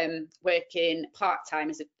now working part-time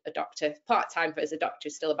as a doctor. Part-time as a doctor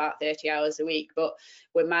is still about 30 hours a week, but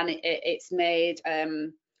it's made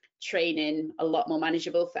training a lot more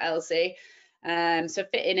manageable for Elsie. So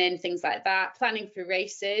fitting in things like that, planning for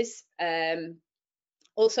races,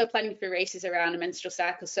 also planning for races around a menstrual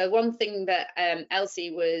cycle. So one thing that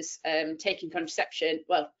Elsie was taking contraception,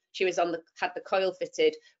 well, she was had the coil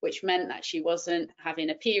fitted, which meant that she wasn't having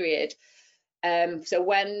a period. So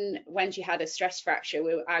when she had a stress fracture,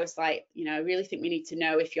 I was like, I really think we need to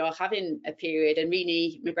know if you're having a period. And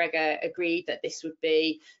Renee McGregor agreed that this would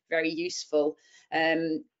be very useful.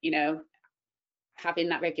 Having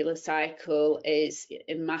that regular cycle is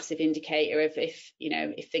a massive indicator of if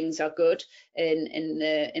things are good in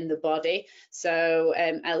the body. So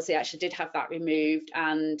Elsie actually did have that removed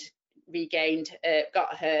and regained,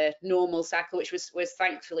 got her normal cycle, which was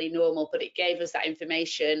thankfully normal, but it gave us that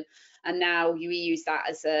information, and now we use that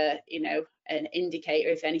as an indicator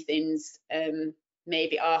if anything's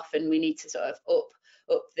maybe off, and we need to sort of up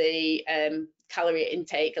the calorie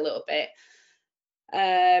intake a little bit.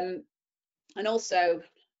 And also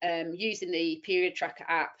using the period tracker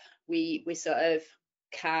app, we sort of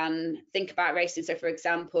can think about racing. So for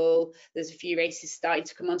example, there's a few races starting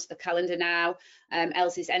to come onto the calendar now.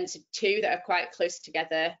 Elsie's entered 2 that are quite close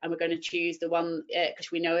together, and we're going to choose the one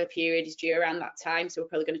because we know her period is due around that time, so we're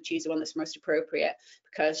probably going to choose the one that's most appropriate,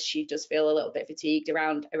 because she does feel a little bit fatigued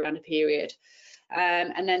around a period.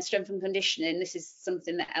 And then strength and conditioning, this is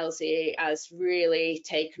something that Elsie has really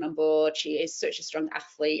taken on board. She is such a strong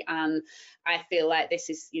athlete, and I feel like this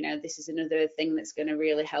is another thing that's going to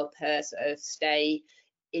really help her sort of stay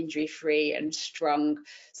injury free and strong.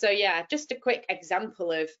 So yeah, just a quick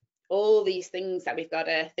example of all these things that we've got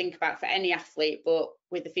to think about for any athlete, but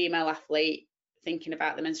with the female athlete, thinking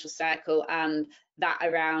about the menstrual cycle and that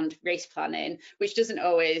around race planning, which doesn't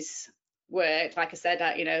always work. Like I said,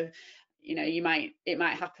 it might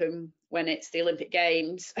happen when it's the Olympic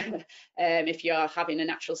Games if you're having a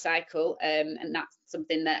natural cycle, and that's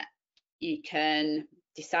something that you can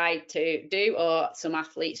decide to do, or some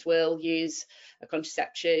athletes will use a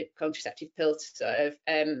contraceptive pill to sort of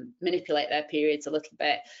manipulate their periods a little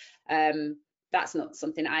bit. That's not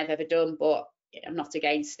something I've ever done, but I'm not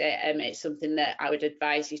against it. It's something that I would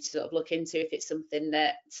advise you to sort of look into if it's something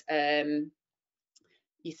that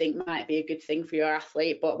you think might be a good thing for your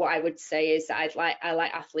athlete. But what I would say is that I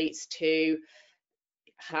like athletes to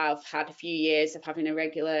have had a few years of having a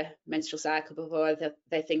regular menstrual cycle before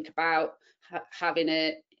they think about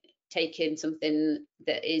taking something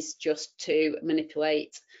that is just to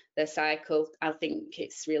manipulate their cycle. I think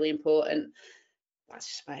it's really important. That's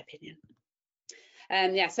just my opinion.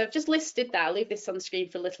 So I've just listed that. I'll leave this on the screen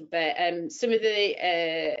for a little bit. Some of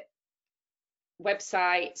the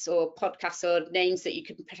websites or podcasts or names that you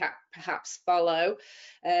can perhaps follow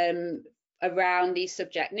around these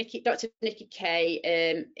subjects. Dr. Nikki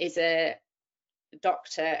Kay is a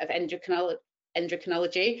doctor of endocrinology,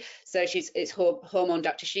 so it's hormone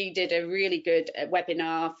doctor. She did a really good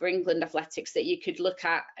webinar for England Athletics that you could look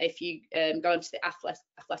at if you go into the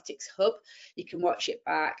Athletics Hub. You can watch it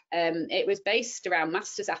back. It was based around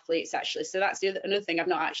Masters athletes, actually, so that's another thing I've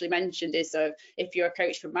not actually mentioned is, so if you're a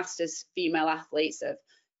coach for Masters female athletes of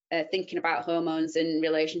thinking about hormones in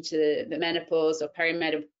relation to the menopause or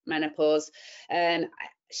perimenopause, I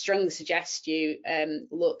strongly suggest you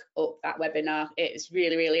look up that webinar. It's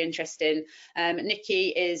really, really interesting.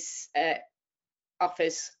 Nikki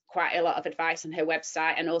offers quite a lot of advice on her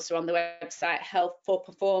website, and also on the website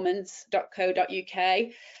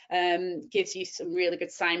healthforperformance.co.uk. Gives you some really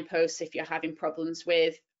good signposts if you're having problems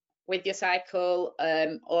with your cycle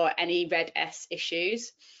or any red S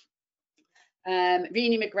issues.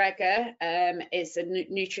 Renee McGregor is a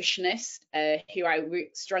nutritionist who I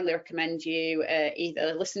strongly recommend you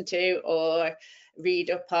either listen to or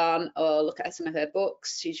read up on, or look at some of her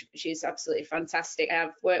books. She's absolutely fantastic.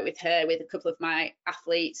 I've worked with her with a couple of my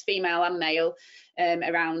athletes, female and male,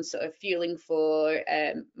 around sort of fueling for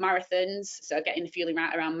marathons, so getting the fueling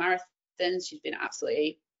right around marathons. She's been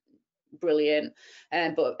absolutely brilliant,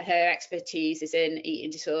 but her expertise is in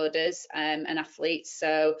eating disorders and athletes,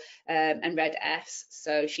 so and red S,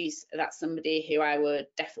 so that's somebody who I would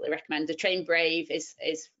definitely recommend. The Train Brave is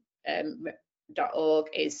 .org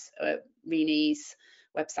is Renee's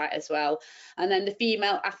website as well. And then the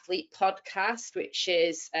Female Athlete podcast, which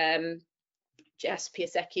is Jess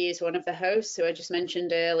Piasecki is one of the hosts, who I just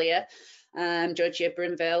mentioned earlier, Georgia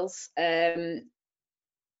Brunville's.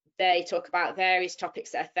 They talk about various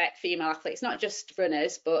topics that affect female athletes, not just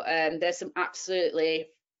runners, but there's some absolutely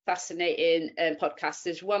fascinating podcasts.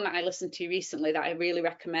 There's one that I listened to recently that I really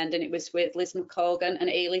recommend, and it was with Liz McColgan and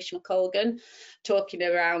Ailish McColgan, talking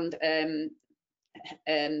around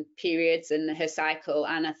periods and her cycle,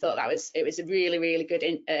 and I thought it was a really good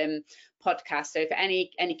podcast. So for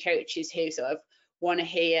any coaches who sort of want to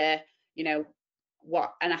hear, you know,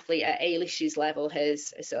 what an athlete at Ailish's level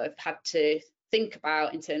has sort of had to think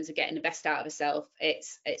about in terms of getting the best out of herself,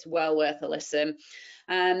 it's well worth a listen.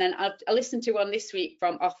 And then I listened to one this week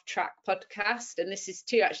from Off Track podcast, and this is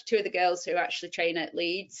two of the girls who actually train at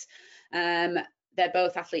Leeds. They're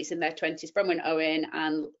both athletes in their 20s, Bronwyn Owen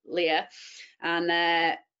and Leah,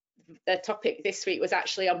 and the topic this week was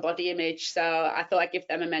actually on body image, so I thought I'd give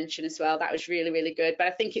them a mention as well. That was really good, but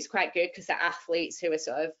I think it's quite good because they're athletes who are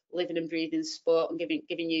sort of living and breathing sport and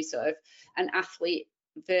giving you sort of an athlete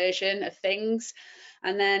version of things.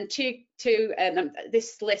 And then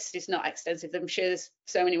this list is not extensive. I'm sure there's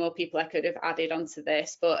so many more people I could have added onto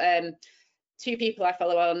this, but two people I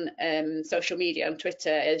follow on social media, on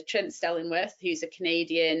Twitter, is Trent Stellingworth, who's a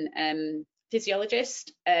Canadian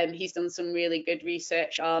physiologist. He's done some really good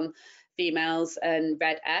research on females and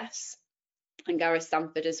Red S, and Gareth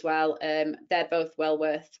Stamford as well. They're both well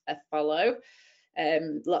worth a follow.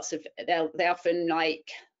 They often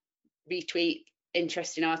like retweet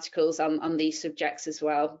interesting articles on these subjects as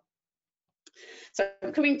well. So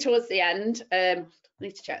I'm coming towards the end. I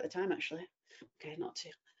need to check the time actually. Okay, not too.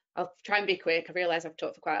 I'll try and be quick. I realise I've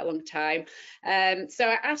talked for quite a long time. So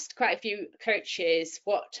I asked quite a few coaches,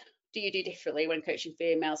 what do you do differently when coaching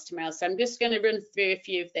females to males? So I'm just going to run through a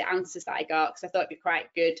few of the answers that I got, because I thought it'd be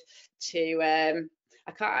quite good to,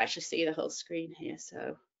 I can't actually see the whole screen here, so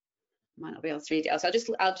I might not be able to read it. So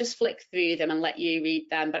I'll just flick through them and let you read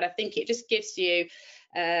them. But I think it just gives you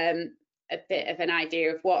a bit of an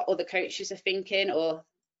idea of what other coaches are thinking or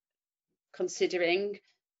considering.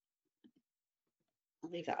 I'll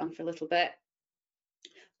leave that on for a little bit.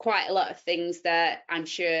 Quite a lot of things that I'm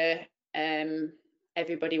sure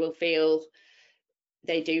everybody will feel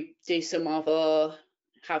they do some of, or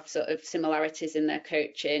have sort of similarities in their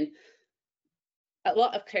coaching. A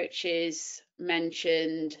lot of coaches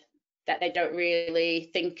mentioned that they don't really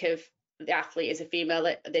think of the athlete as a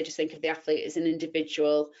female, they just think of the athlete as an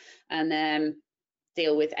individual, and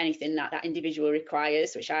deal with anything that individual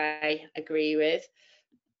requires, which I agree with.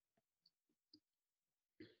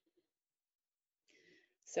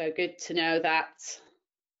 So good to know that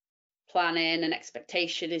planning and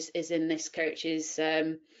expectation is in this coach's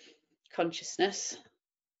consciousness.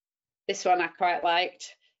 This one I quite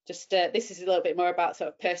liked. Just this is a little bit more about sort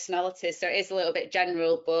of personality, so it is a little bit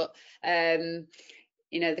general, but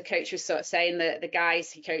you know, the coach was sort of saying that the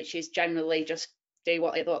guys he coaches generally just do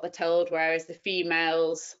what they're told, whereas the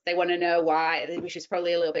females, they want to know why, which is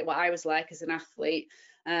probably a little bit what I was like as an athlete.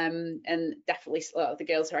 And definitely a lot of the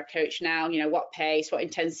girls who I coach now, you know, what pace, what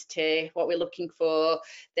intensity, what we're looking for,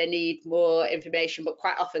 they need more information, but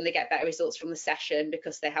quite often they get better results from the session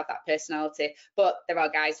because they have that personality. But there are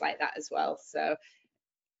guys like that as well. So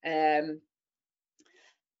a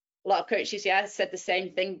lot of coaches, yeah, said the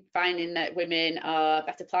same thing, finding that women are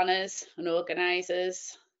better planners and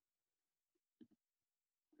organisers.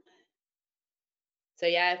 So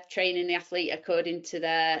yeah, training the athlete according to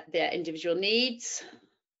their individual needs.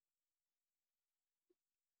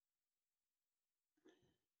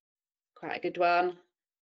 Quite a good one.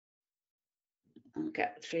 I'll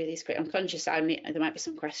get through these quick. I'm conscious there might be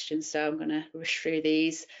some questions, so I'm going to rush through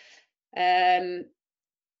these.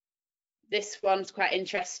 This one's quite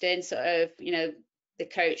interesting, sort of, you know, the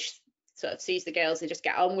coach sort of sees the girls, they just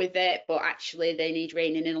get on with it, but actually they need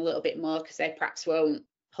reining in a little bit more because they perhaps won't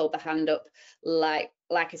hold the hand up like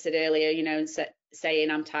I said earlier, you know, and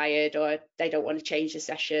saying I'm tired, or they don't want to change the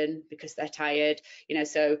session because they're tired, you know,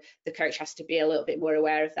 so the coach has to be a little bit more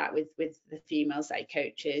aware of that with the females that he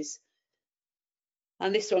coaches.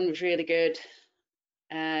 And this one was really good.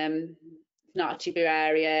 Not a taboo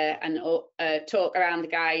area, and talk around the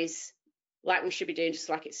guys like we should be doing, just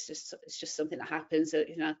like it's just something that happens.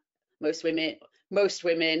 You know, most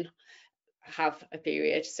women have a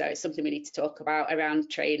period, so it's something we need to talk about around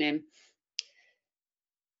training.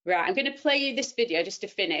 Right, I'm going to play you this video just to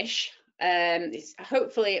finish.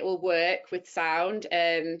 Hopefully it will work with sound.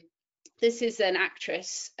 This is an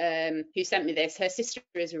actress who sent me this. Her sister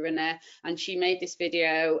is a runner, and she made this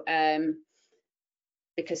video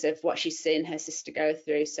because of what she's seen her sister go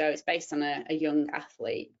through. So it's based on a young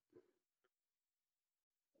athlete.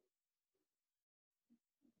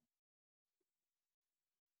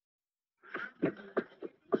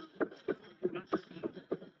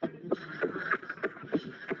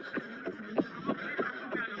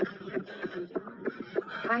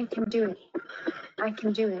 I can do it. I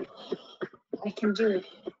can do it. I can do it.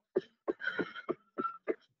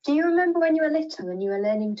 Do you remember when you were little and you were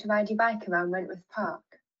learning to ride your bike around Wentworth Park?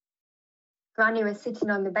 Granny was sitting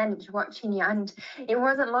on the bench watching you, and it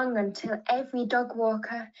wasn't long until every dog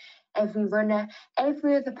walker, every runner,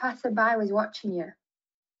 every other passerby was watching you.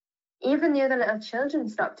 Even the other little children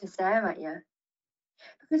stopped to stare at you.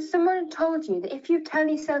 Because someone told you that if you tell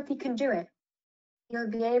yourself you can do it, you'll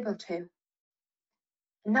be able to.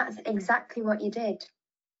 And that's exactly what you did.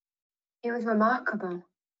 It was remarkable.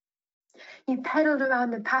 You pedalled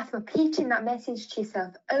around the path, repeating that message to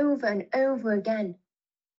yourself over and over again.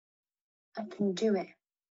 I can do it.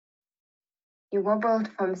 You wobbled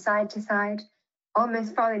from side to side,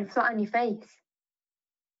 almost falling flat on your face.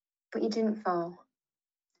 But you didn't fall.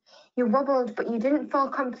 You wobbled, but you didn't fall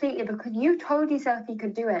completely because you told yourself you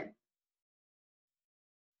could do it.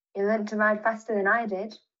 You learned to ride faster than I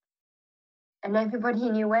did. And everybody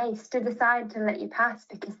in your way stood aside to let you pass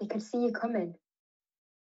because they could see you coming.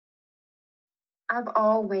 I've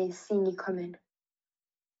always seen you coming.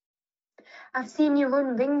 I've seen you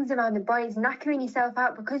run rings around the boys, knackering yourself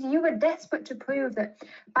out because you were desperate to prove that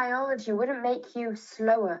biology wouldn't make you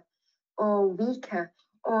slower or weaker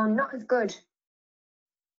or not as good.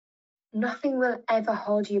 Nothing will ever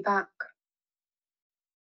hold you back.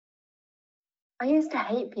 I used to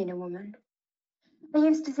hate being a woman. I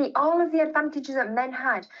used to see all of the advantages that men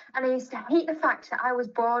had, and I used to hate the fact that I was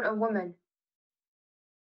born a woman.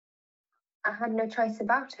 I had no choice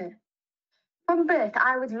about it. From birth,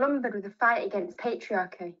 I was lumbered with a fight against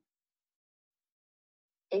patriarchy.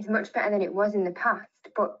 It's much better than it was in the past,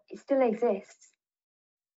 but it still exists.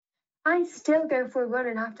 I still go for a run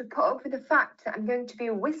and have to put up with the fact that I'm going to be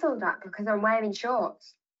whistled at because I'm wearing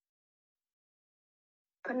shorts.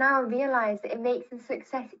 But now I realise that it makes the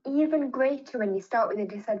success even greater when you start with a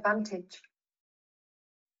disadvantage.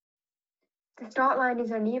 The start line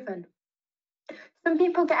is uneven. Some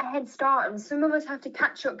people get a head start and some of us have to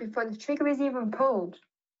catch up before the trigger is even pulled.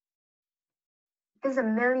 There's a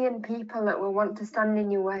million people that will want to stand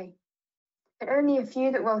in your way, but only a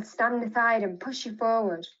few that will stand aside and push you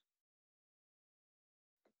forward.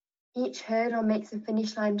 Each hurdle makes the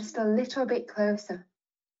finish line just a little bit closer.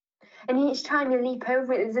 And each time you leap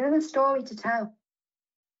over it, there's another story to tell.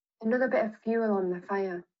 Another bit of fuel on the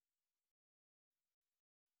fire.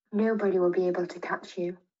 Nobody will be able to catch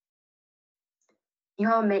you.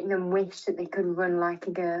 You'll make them wish that they could run like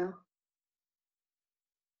a girl.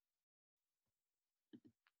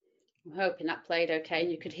 I'm hoping that played okay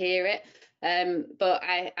and you could hear it. But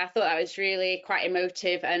I thought that was really quite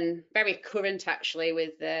emotive and very current, actually,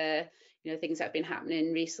 with things that have been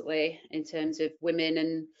happening recently in terms of women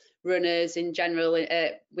and runners in general,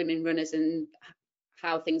 women runners, and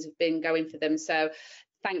how things have been going for them. So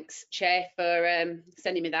thanks, Chair, for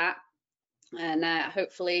sending me that. And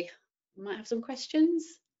hopefully we might have some questions,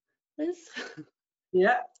 Liz.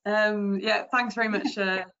 Yeah, thanks very much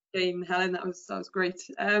again, Helen. That was great.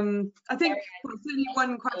 I think there's only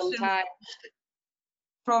one question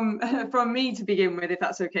from me to begin with, if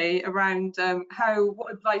that's okay, around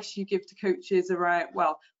what advice you give to coaches around,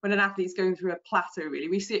 well, when an athlete's going through a plateau. Really,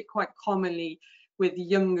 we see it quite commonly with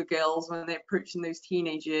younger girls when they're approaching those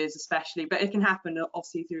teenage years, especially, but it can happen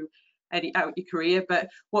obviously through out your career. But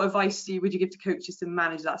what advice would you give to coaches to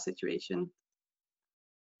manage that situation?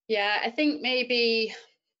 Yeah, I think maybe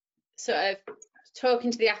sort of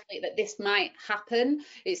talking to the athlete that this might happen.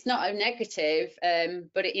 It's not a negative,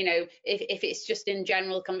 but if it's just in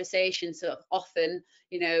general conversation, sort of often,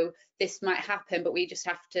 this might happen, but we just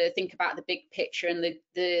have to think about the big picture and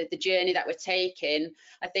the journey that we're taking.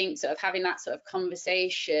 I think sort of having that sort of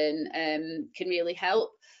conversation can really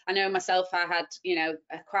help. I know myself, I had,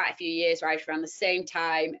 quite a few years right around the same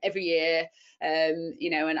time every year, and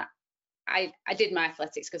I did my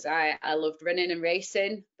athletics because I loved running and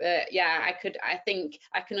racing, but yeah, I think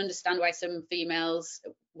I can understand why some females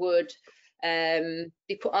would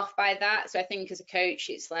be put off by that. So I think as a coach,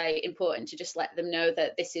 it's like important to just let them know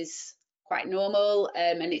that this is quite normal,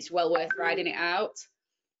 and it's well worth riding it out.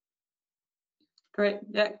 Great,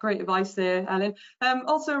 yeah, great advice there, Helen.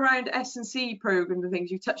 Also around S&C programs and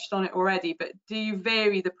things, you touched on it already, but do you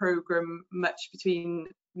vary the program much between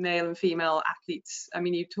male and female athletes? I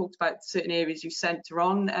mean, you talked about certain areas you centre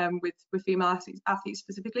on with female athletes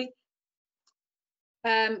specifically.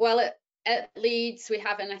 Well, At Leeds, we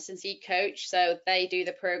have an S&C coach, so they do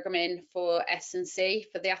the programming for S&C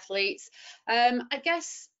for the athletes. I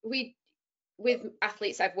guess with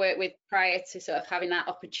athletes I've worked with prior to sort of having that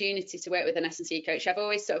opportunity to work with an S&C coach, I've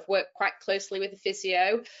always sort of worked quite closely with the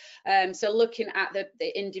physio. So looking at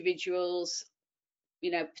the individuals,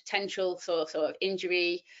 potential sort of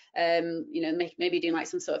injury, maybe doing like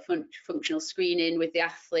some sort of functional screening with the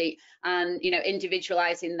athlete, and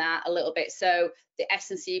individualizing that a little bit. So the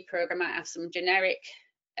S&C program might have some generic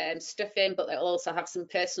stuff in, but they'll also have some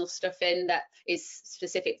personal stuff in that is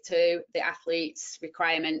specific to the athlete's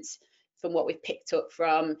requirements from what we've picked up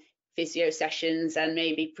from physio sessions and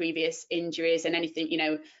maybe previous injuries and anything,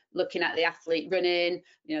 looking at the athlete running,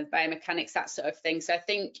 biomechanics, that sort of thing. So I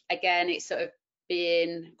think, again, it's sort of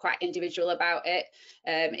being quite individual about it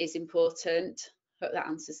is important. Hope that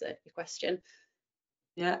answers the question.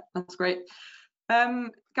 Yeah, that's great.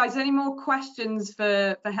 Guys, any more questions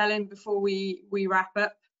for Helen before we wrap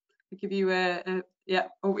up? I'll give you yeah,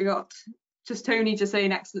 oh, we got just Tony just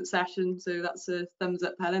saying excellent session, so that's a thumbs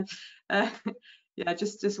up, Helen. Yeah,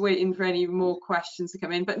 just waiting for any more questions to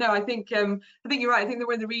come in. But no, I think you're right. I think that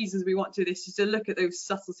one of the reasons we want to do this is to look at those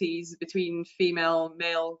subtleties between female,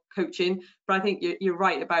 male coaching. But I think you're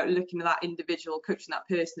right about looking at that individual, coaching that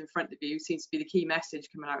person in front of you seems to be the key message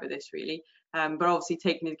coming out of this, really. But obviously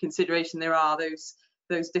taking into consideration there are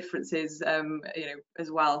those differences,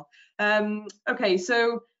 as well. Okay,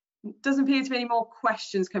 so doesn't appear to be any more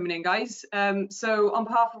questions coming in, guys. So on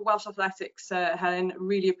behalf of Welsh Athletics, Helen,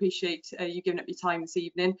 really appreciate you giving up your time this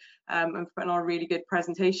evening and for putting on a really good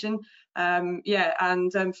presentation. Yeah,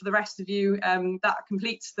 and for the rest of you, that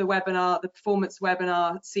completes the webinar, the performance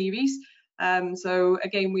webinar series. So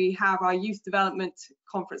again, we have our youth development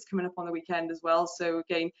conference coming up on the weekend as well. So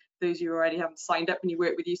again, those of you who already haven't signed up and you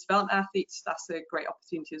work with youth development athletes, that's a great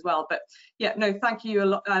opportunity as well. But yeah, no, thank you a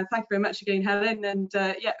lot. Thank you very much again, Helen. And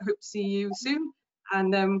yeah, hope to see you soon.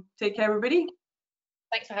 And take care, everybody.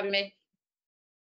 Thanks for having me.